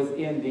that it was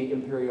in the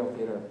Imperial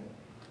Theater,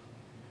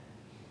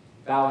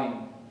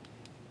 bowing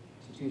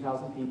to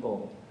 2,000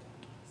 people,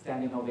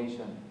 standing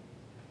ovation,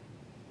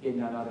 in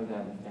none other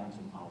than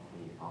Phantom of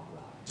the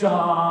Opera.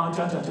 Dun,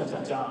 dun, dun, dun,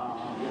 dun,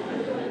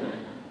 dun.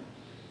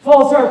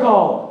 Full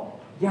circle!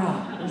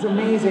 Yeah, it was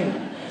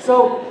amazing.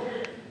 So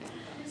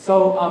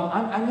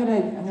I'm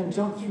gonna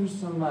jump through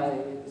some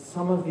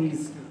of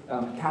these,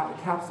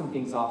 cap some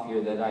things off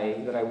here that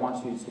I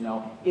want you to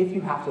know. If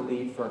you have to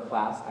leave for a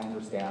class, I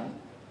understand.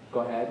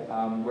 Go ahead.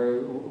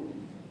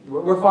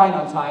 We're fine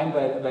on time,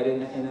 but in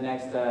the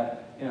next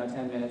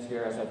 10 minutes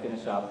here as I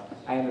finish up,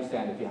 I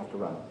understand if you have to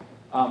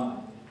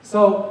run.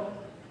 So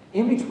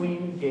in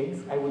between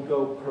gigs, I would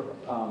go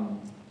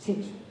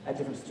teach at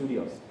different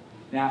studios.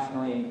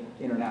 Nationally,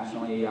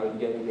 internationally, I would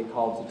get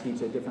called to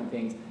teach at different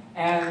things.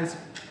 And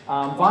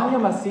Vanya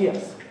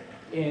Macias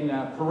in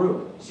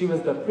Peru, she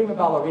was the prima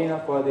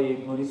ballerina for the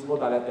Municipal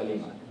Ballet de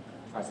Lima.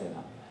 Try saying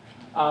that.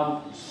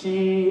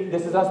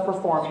 This is us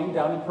performing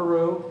down in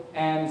Peru,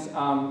 and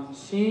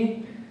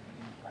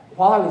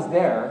while I was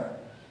there,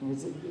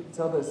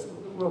 tell this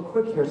real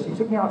quick here, she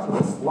took me out to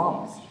the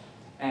slums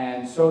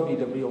and showed me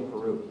the real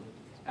Peru.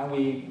 And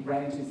we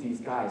ran into these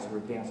guys who were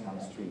dancing on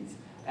the streets.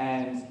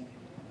 And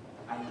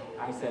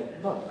I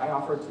said, look, I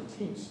offered to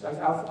teach.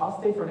 I'll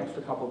stay for an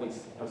extra couple of weeks.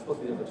 I was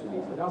supposed to be there for 2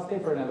 weeks, but I'll stay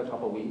for another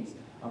couple of weeks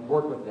and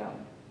work with them.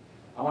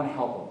 I want to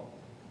help them.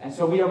 And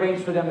so we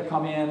arranged for them to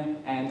come in,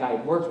 and I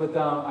worked with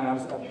them, and I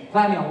was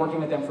planning on working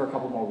with them for a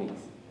couple more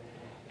weeks.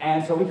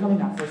 And so we come in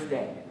that first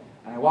day,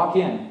 and I walk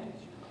in,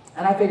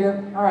 and I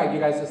figure, all right, you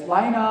guys just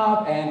line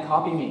up and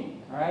copy me,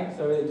 all right?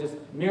 So just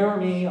mirror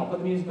me, I'll put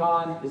the music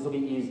on, this will be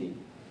easy.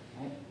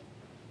 Right?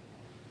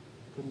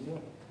 Couldn't do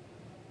it.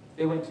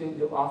 They went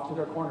off to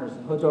their corners,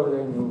 and Hood's over there,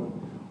 and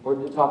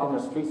we're talking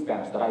their street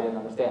Spanish that I didn't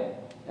understand.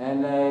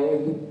 And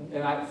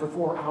for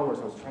 4 hours,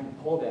 I was trying to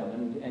pull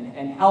them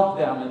and help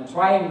them and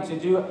trying to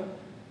do it.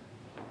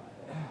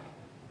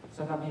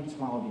 So I thought maybe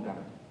tomorrow will be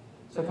better.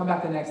 So I come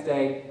back the next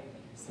day,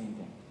 same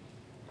thing.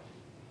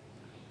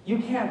 You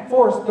can't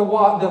force the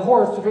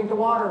horse to drink the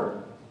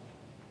water.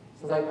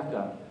 So I'm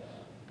done.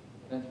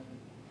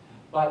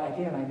 But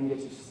again, I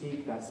needed to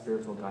seek that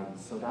spiritual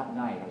guidance. So that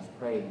night, I was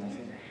praying, and I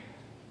said,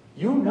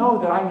 you know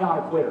that I'm not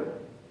a quitter.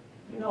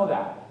 You know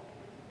that.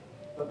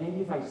 But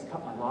maybe if I just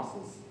cut my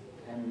losses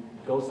and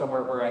go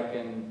somewhere where I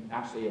can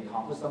actually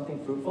accomplish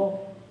something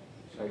fruitful,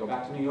 should I go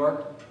back to New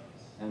York?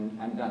 And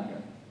I'm done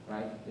here,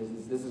 right?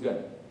 This is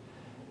good.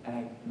 And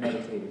I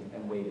meditated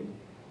and waited.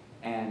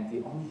 And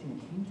the only thing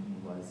that came to me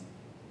was,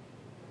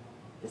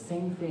 the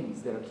same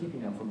things that are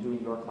keeping them from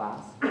doing your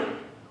class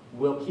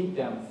will keep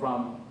them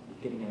from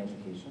getting an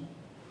education,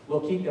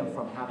 will keep them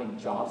from having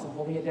jobs and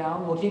holding it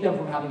down, will keep them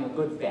from having a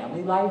good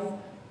family life,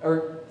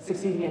 or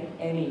succeeding in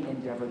any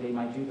endeavor they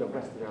might do the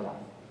rest of their life.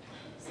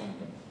 Same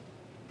thing.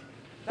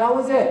 That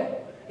was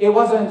it. It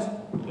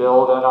wasn't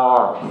build an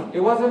ark. It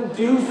wasn't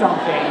do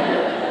something.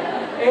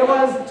 It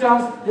was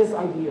just this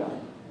idea.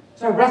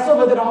 So I wrestled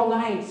with it all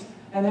night.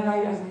 And then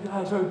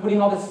I started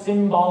putting all the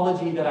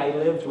symbology that I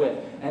lived with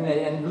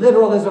and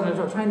literalism,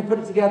 and trying to put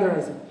it together.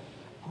 And I said,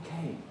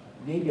 okay,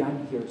 maybe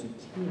I'm here to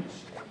teach,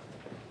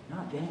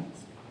 not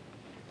dance,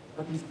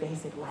 but these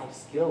basic life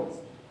skills.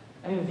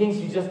 I mean, the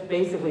things you just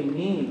basically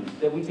need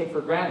that we take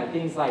for granted.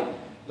 Things like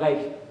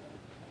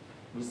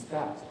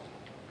respect,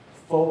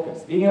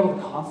 focus, being able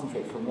to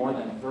concentrate for more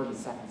than 30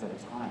 seconds at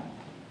a time,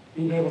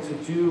 being able to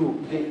do,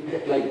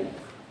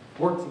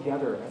 work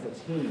together as a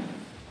team,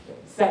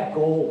 set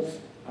goals,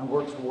 and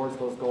work towards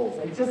those goals.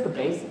 It's just the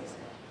basics.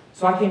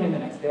 So I came in the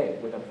next day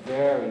with a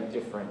very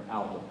different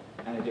outlook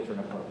and a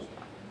different approach.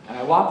 And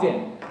I walked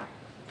in,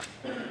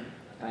 and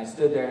I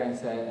stood there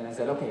and I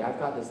said, okay, I've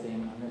got this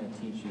thing, I'm going to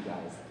teach you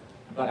guys.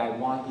 But I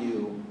want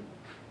you,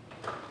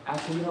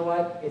 actually, you know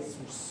what? It's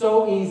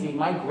so easy.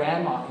 My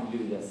grandma can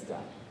do this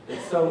stuff.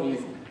 It's so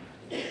easy.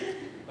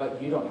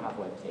 But you don't have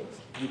what it takes.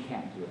 You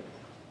can't do it.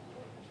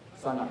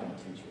 So I'm not going to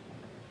teach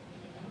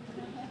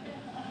you.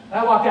 And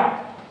I walked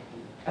out.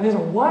 And they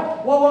said,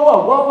 what?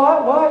 Whoa,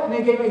 what? And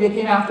they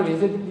came after me.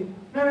 They said,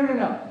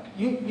 no.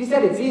 You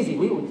said it's easy.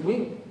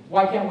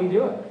 Why can't we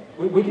do it?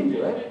 We can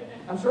do it.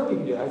 I'm sure we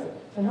can do it. I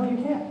said, no,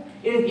 you can't.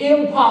 It is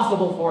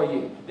impossible for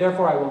you.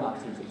 Therefore, I will not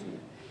teach it to you.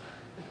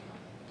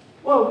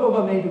 Well,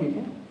 but maybe we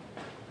can.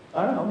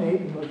 I don't know,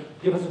 maybe.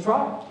 Give us a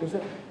try.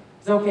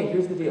 So, okay,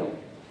 here's the deal.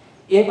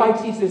 If I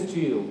teach this to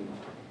you,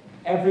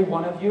 every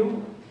one of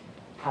you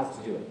has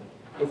to do it.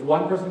 If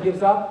one person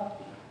gives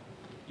up,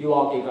 you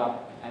all gave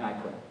up, and I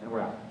quit, and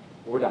we're out.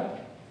 We're done.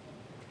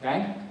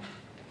 Okay?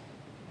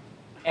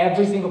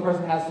 Every single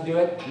person has to do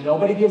it.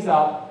 Nobody gives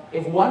up.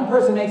 If one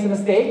person makes a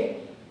mistake,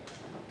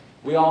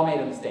 we all made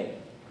a mistake.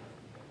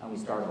 And we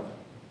start over.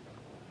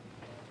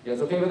 You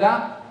guys okay with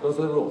that? Those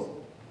are the rules.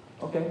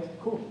 Okay,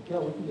 cool. Yeah,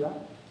 we can do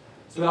that.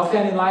 So we all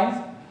stand in lines.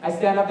 I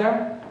stand up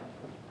there,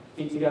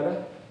 feet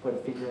together, put a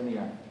finger in the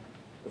air.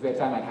 If we had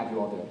time, I'd have you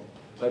all do it.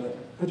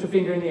 But put your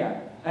finger in the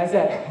air. And I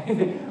said,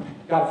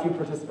 got a few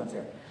participants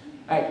here.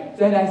 All right,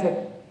 so then I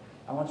said,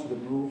 I want you to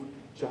move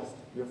just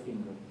your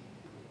finger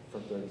for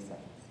 30 seconds.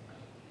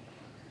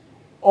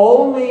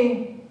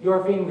 Only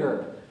your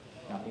finger,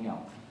 nothing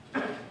else.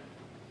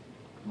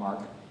 Mark,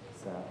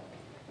 set,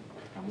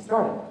 and we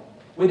started.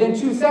 Within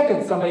 2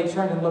 seconds, somebody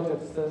turned and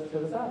looked to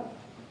the side.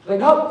 Like,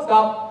 nope,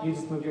 stop, you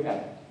just moved your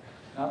head.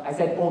 No, I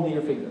said only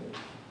your finger.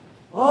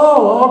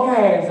 Oh,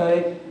 okay.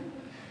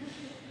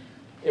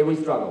 So we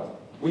struggled.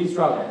 We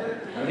struggled.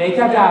 And they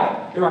kept at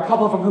it. There were a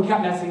couple of them who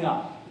kept messing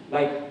up.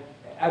 Like,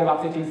 at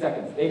about 15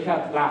 seconds. They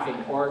kept laughing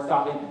or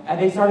stopping. And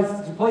they started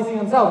placing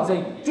themselves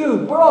and saying,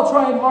 dude, we're all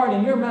trying hard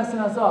and you're messing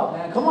us up,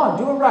 man. Come on,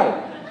 do it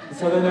right. And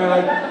so then they're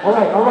like, all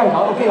right,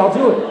 okay, I'll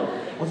do it.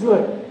 I'll do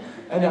it.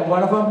 And then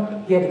one of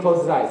them, he had to close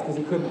his eyes because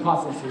he couldn't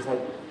concentrate. So he was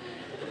like...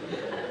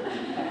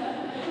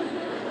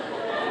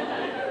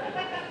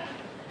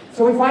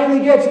 So we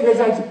finally get to, it's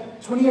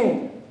like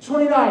 28,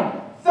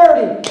 29,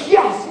 30.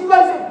 Yes, you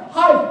guys are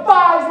high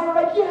fives. And we're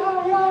like,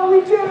 yeah,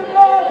 we did it, man.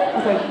 I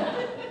was like,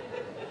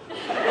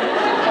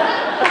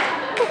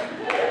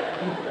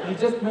 you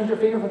just moved your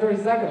finger for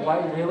 30 seconds. Why,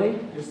 really?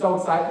 You're so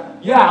excited?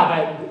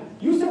 Yeah,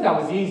 but you said that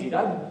was easy.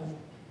 That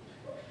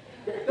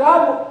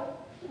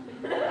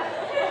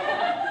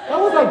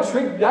was like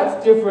trick.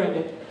 That's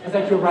different. I was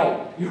like, you're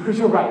right.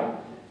 You're right.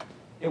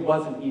 It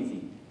wasn't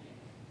easy.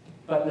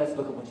 But let's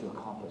look at what you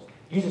accomplished.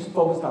 You just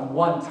focused on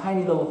one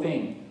tiny little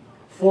thing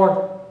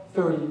for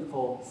 30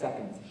 full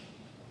seconds.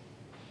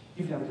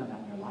 You've never done that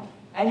in your life.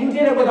 And you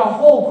did it with a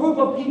whole group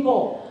of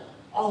people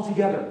all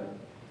together.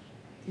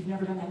 You've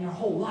never done that in your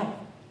whole life.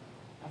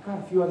 I've got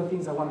a few other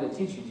things I wanted to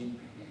teach you. Do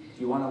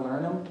you want to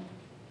learn them?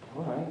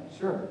 All right,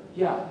 sure.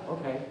 Yeah,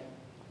 okay.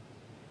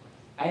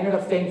 I ended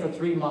up staying for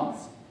 3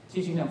 months,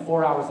 teaching them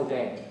 4 hours a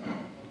day.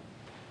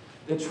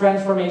 The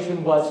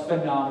transformation was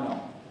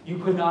phenomenal. You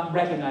could not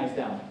recognize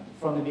them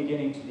from the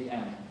beginning to the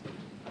end.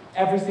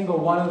 Every single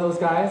one of those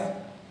guys,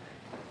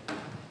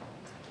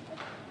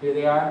 here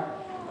they are.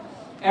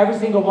 Every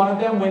single one of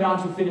them went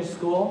on to finish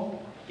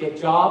school, get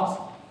jobs.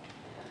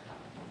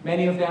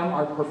 Many of them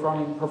are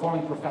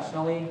performing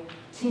professionally,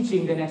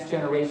 teaching the next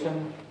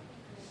generation.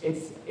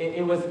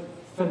 It was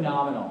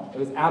phenomenal. It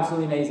was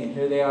absolutely amazing.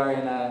 Here they are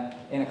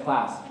in a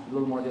class, a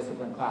little more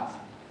disciplined class.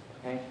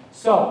 Okay?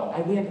 So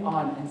I went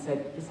on and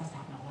said, this has to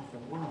happen all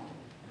over the world.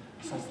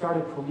 So I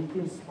started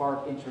Promethean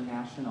Spark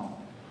International,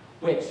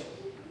 which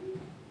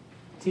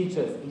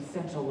teaches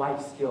essential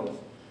life skills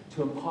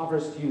to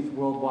impoverished youth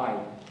worldwide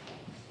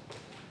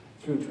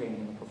through training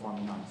in the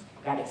performing arts.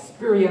 That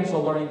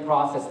experiential learning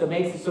process that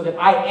makes it so that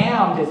I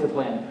am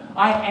disciplined,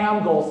 I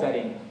am goal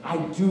setting, I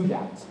do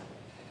that.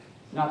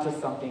 Not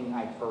just something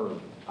I've heard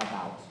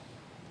about.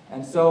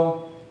 And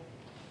so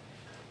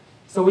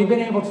we've been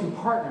able to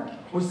partner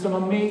with some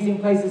amazing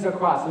places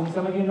across. And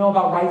some of you know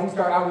about Rising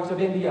Star Outreach of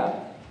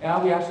India.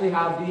 Yeah, we actually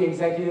have the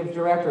executive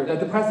director,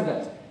 the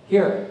president,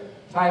 here,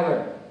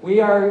 Tyler. We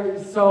are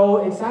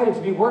so excited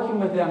to be working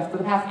with them. For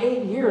the past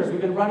 8 years, we've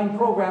been running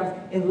programs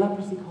in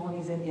leprosy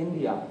colonies in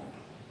India.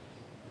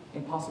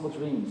 Impossible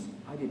dreams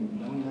I didn't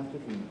know enough to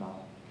dream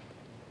about.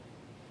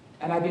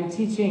 And I've been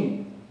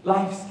teaching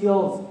life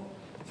skills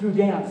through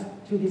dance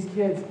to these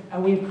kids,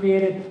 and we've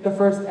created the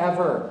first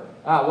ever.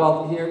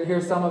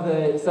 Here's some of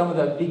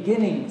the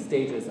beginning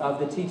stages of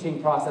the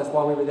teaching process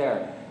while we were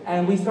there.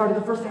 And we started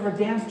the first ever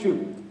dance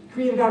troupe,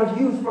 created out of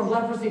youth from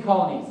leprosy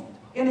colonies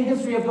in the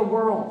history of the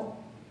world.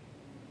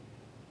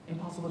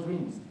 Impossible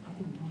dreams I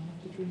didn't know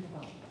enough to dream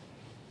about.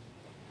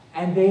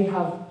 And they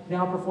have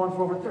now performed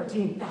for over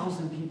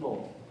 13,000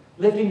 people,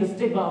 lifting the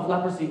stigma of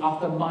leprosy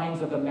off the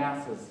minds of the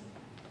masses.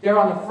 They're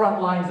on the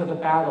front lines of the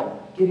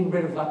battle, getting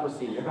rid of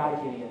leprosy,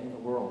 eradicating it in the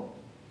world.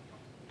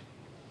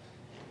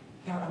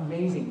 They're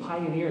amazing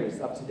pioneers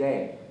of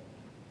today.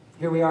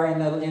 Here we are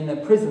in the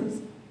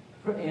prisons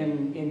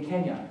in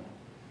Kenya,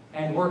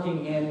 and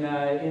working in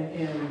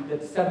the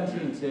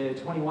 17 to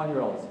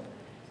 21-year-olds.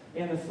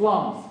 In the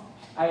slums,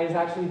 I was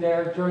actually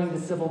there during the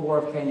Civil War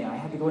of Kenya. I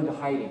had to go into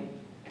hiding.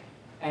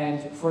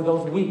 And for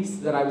those weeks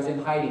that I was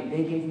in hiding,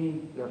 they gave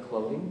me their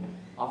clothing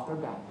off their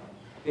back.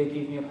 They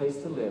gave me a place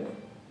to live.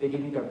 They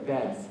gave me their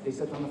beds. They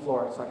slept on the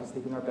floor so I could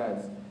sleep in their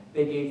beds.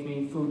 They gave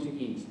me food to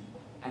eat,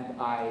 and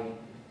I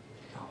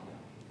taught them.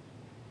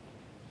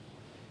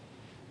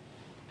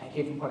 I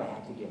gave them what I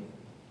had to give.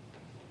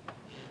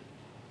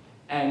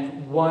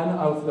 And one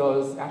of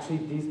those, actually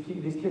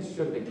these kids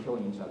should have been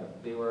killing each other.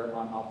 They were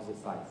on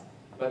opposite sides.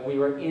 But we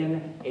were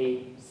in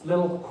a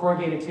little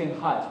corrugated tin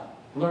hut,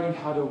 learning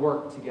how to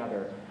work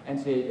together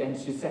and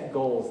to set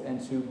goals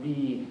and to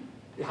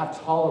have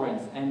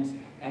tolerance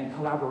and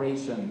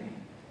collaboration.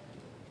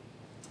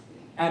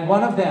 And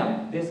one of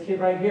them, this kid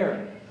right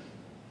here,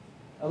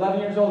 11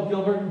 years old,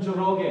 Gilbert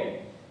Njoroge.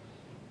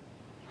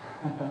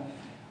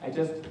 I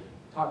just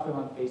talked to him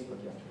on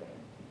Facebook yesterday.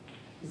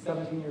 He's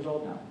 17 years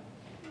old now.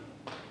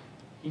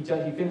 He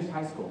finished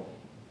high school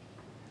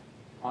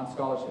on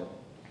scholarship.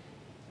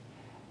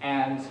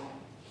 And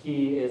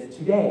he is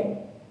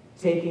today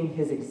taking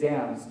his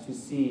exams to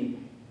see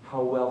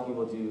how well he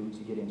will do to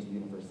get into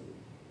university.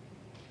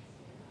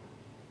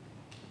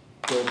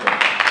 Very good.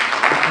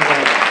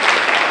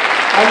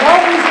 I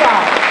love these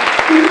guys.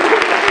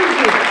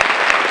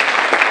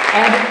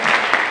 And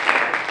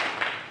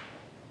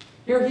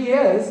here he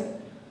is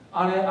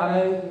on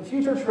a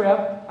future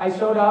trip. I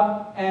showed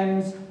up,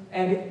 and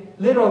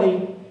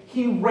literally,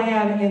 he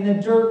ran in the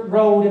dirt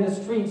road in the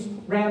streets,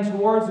 ran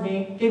towards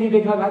me, gave me a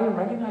big hug. I didn't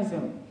recognize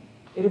him.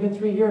 It had been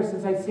 3 years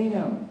since I'd seen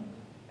him.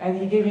 And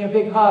he gave me a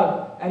big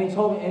hug, and he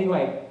told me,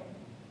 anyway,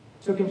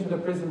 took him to the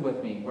prison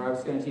with me, where I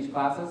was going to teach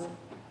classes,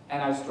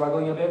 and I was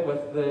struggling a bit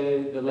with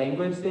the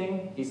language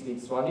thing. He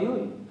speaks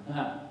Swahili.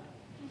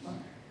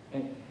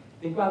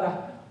 Think about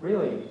that.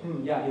 Really?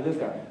 Yeah, he lives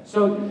there.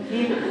 So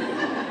he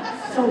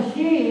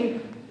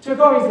took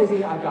over. He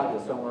says, I got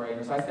this, don't worry.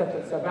 And so I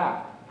stepped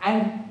back.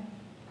 And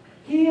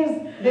he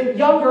is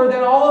younger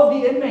than all of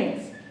the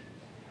inmates.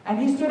 And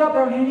he stood up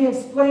there and he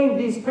explained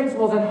these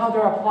principles and how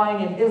they're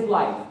applying in his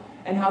life,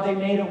 and how they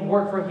made it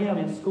work for him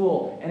in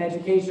school and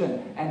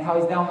education, and how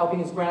he's now helping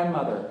his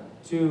grandmother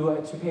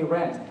to pay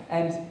rent.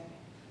 And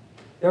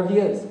there he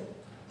is,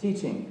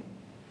 teaching.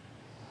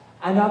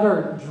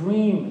 Another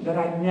dream that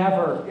I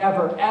never,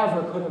 ever,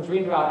 ever could have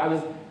dreamed about. I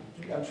was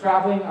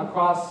traveling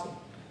across,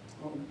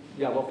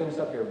 yeah, we'll finish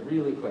up here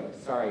really quick.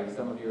 Sorry,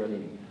 some of you are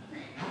leaving.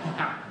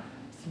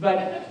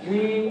 But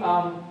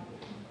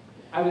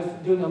I was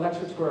doing a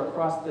lecture tour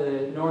across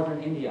the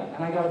northern India,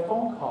 and I got a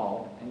phone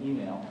call, an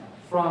email,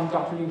 from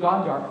Dr.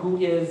 Ugandar, who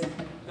is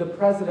the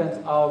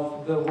president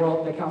of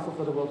the Council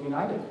for the World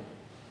United.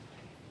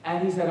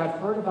 And he said, I've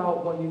heard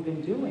about what you've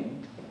been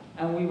doing,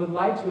 and we would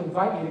like to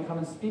invite you to come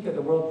and speak at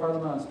the World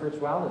Parliament on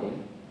Spirituality.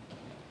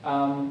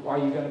 Are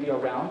you going to be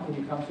around? Can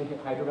you come to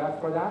Hyderabad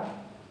for that?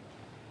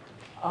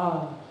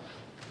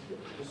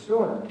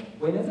 Sure.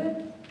 When is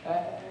it?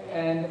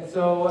 And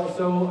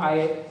so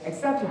I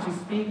accepted to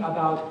speak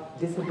about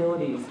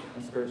disabilities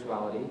and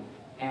spirituality,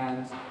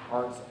 and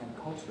arts and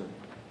culture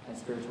and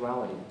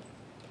spirituality.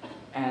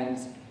 And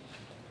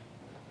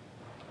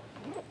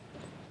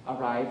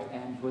arrived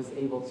and was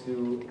able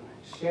to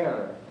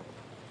share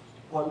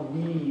what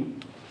we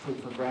take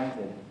for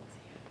granted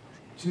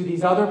to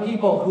these other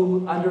people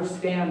who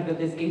understand that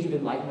this age of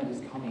enlightenment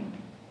is coming.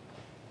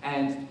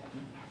 And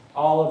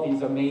all of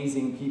these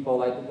amazing people,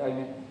 like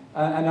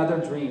another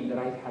dream that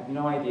I had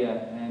no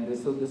idea, and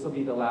this will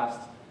be the last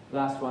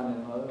one,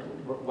 and we'll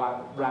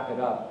wrap it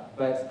up.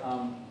 But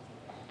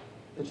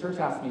the church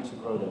asked me to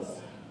grow this,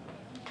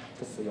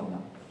 just so y'all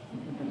know.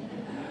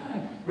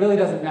 Really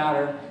doesn't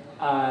matter,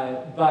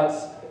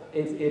 but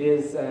it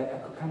is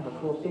a kind of a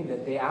cool thing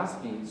that they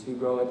asked me to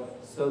grow it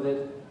so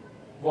that,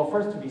 well,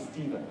 first to be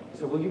Stephen.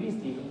 So will you be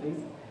Stephen,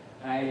 please?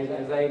 And I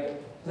was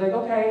like,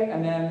 okay.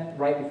 And then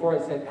right before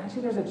it said,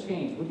 actually, there's a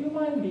change. Would you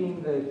mind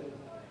being the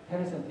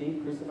penitent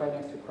thief crucified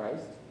next to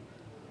Christ?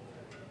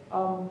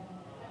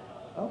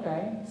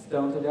 Okay.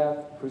 Stoned to death,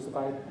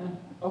 crucified.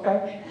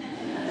 Okay,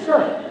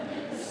 sure.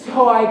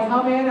 So I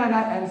come in,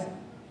 and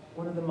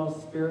one of the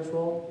most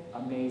spiritual,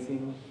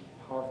 amazing,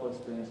 powerful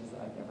experiences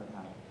I've ever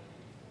had.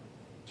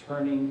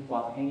 Turning,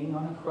 while hanging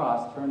on a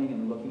cross, turning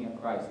and looking at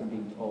Christ and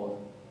being told,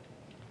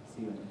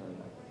 see you in paradise.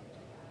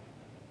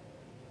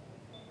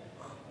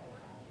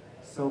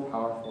 So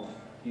powerful,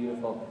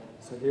 beautiful.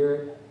 So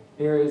here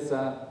is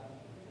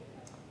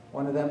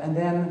one of them. And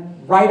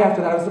then right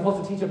after that, I was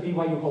supposed to teach at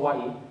BYU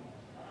Hawaii,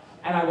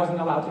 and I wasn't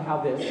allowed to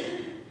have this.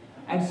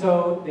 And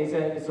so they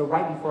said, so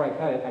right before I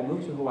cut it, I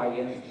moved to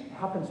Hawaii, and it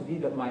happened to be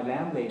that my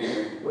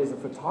landlady was a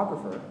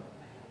photographer,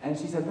 and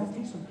she said, let's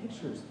take some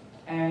pictures.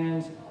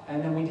 And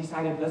then we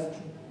decided, let's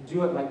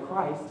do it like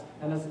Christ.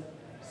 And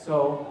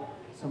so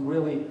some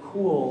really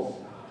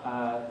cool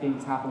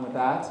things happen with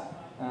that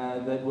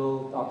that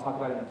I'll talk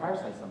about in a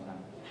fireside sometime.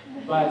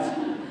 But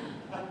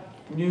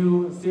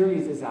new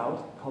series is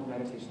out called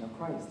Meditation of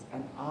Christ.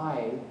 And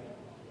I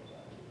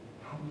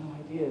had no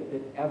idea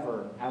that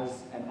ever,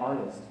 as an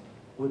artist,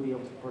 would be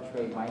able to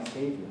portray my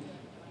Savior.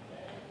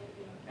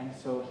 And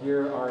so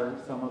here are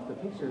some of the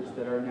pictures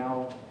that are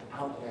now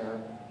out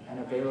there and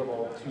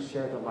available to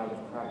share the light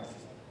of Christ.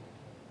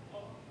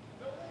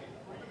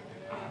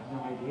 I had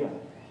no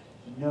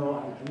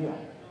idea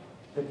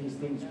that these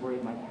things were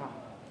in my path.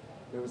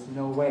 There was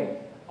no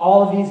way.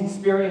 All of these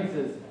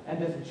experiences and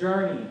this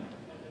journey,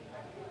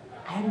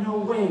 I had no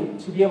way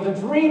to be able to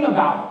dream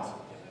about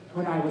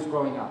when I was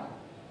growing up.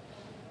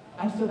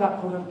 I'm still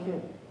that photo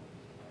kid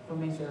from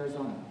Mesa,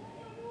 Arizona.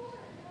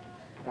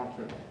 That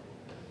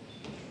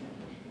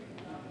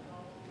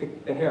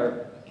kid. The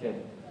hair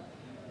kid.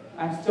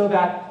 I'm still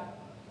that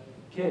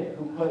kid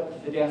who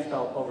put the dance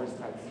belt over his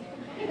tights.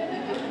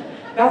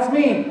 That's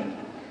me.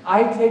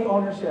 I take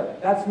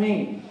ownership. That's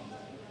me.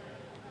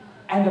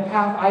 And the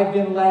path I've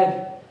been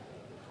led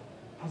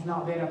has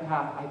not been a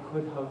path I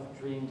could have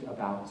dreamed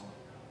about.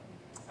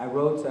 I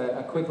wrote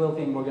a quick little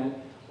thing.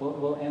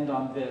 We'll end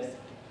on this.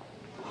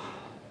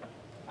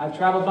 I've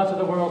traveled much of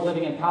the world,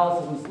 living in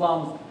palaces and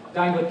slums,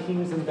 dined with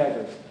kings and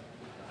beggars.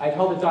 I've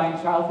held a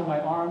dying child in my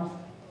arms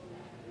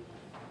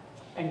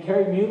and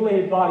carried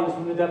mutilated bodies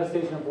from the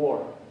devastation of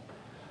war.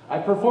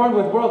 I've performed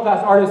with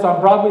world-class artists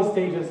on Broadway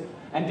stages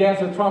and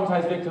danced with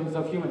traumatized victims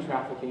of human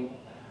trafficking.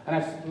 And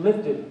I've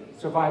lifted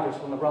survivors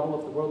from the rubble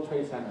of the World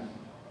Trade Center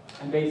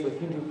and bathed with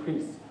Hindu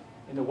priests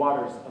in the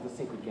waters of the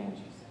sacred Ganges.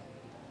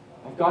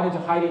 I've gone into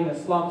hiding in the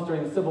slums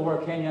during the Civil War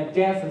of Kenya,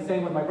 danced and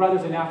sang with my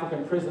brothers in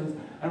African prisons,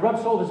 and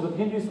rubbed shoulders with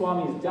Hindu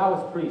swamis,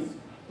 Taoist priests,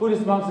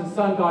 Buddhist monks, and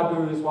sun god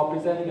gurus while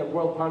presenting at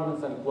world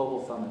parliaments and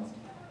global summits.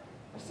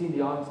 I've seen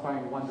the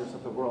awe-inspiring wonders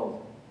of the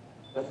world,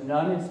 but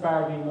none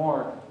inspired me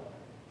more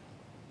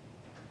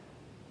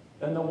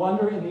than the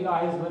wonder in the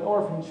eyes of an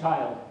orphan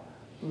child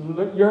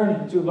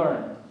yearning to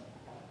learn.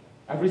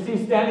 I've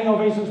received standing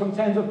ovations from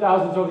tens of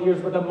thousands over the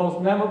years, but the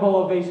most memorable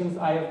ovations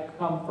have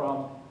come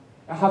from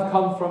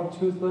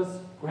toothless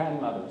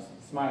grandmothers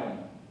smiling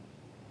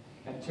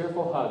and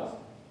tearful hugs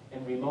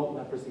in remote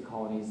leprosy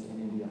colonies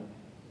in India.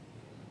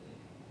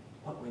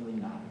 What really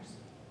matters?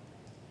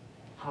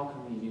 How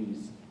can we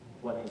use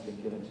what has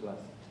been given to us?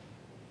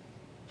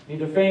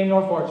 Neither fame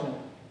nor fortune,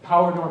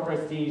 power nor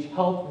prestige,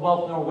 health,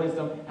 wealth nor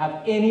wisdom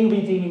have any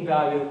redeeming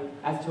value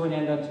as to an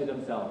end unto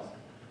themselves,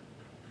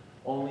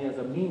 only as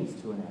a means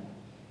to an end,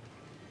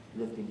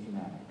 lifting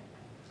humanity.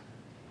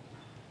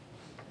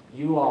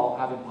 You all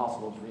have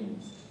impossible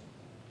dreams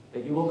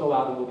that you will go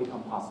out and will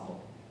become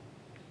possible.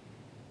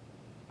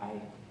 I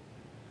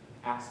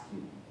ask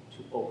you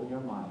to open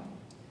your mind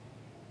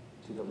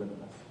to the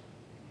limitless.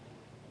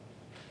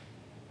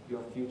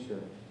 Your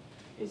future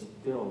is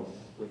filled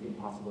with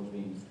impossible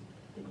dreams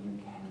that you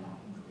cannot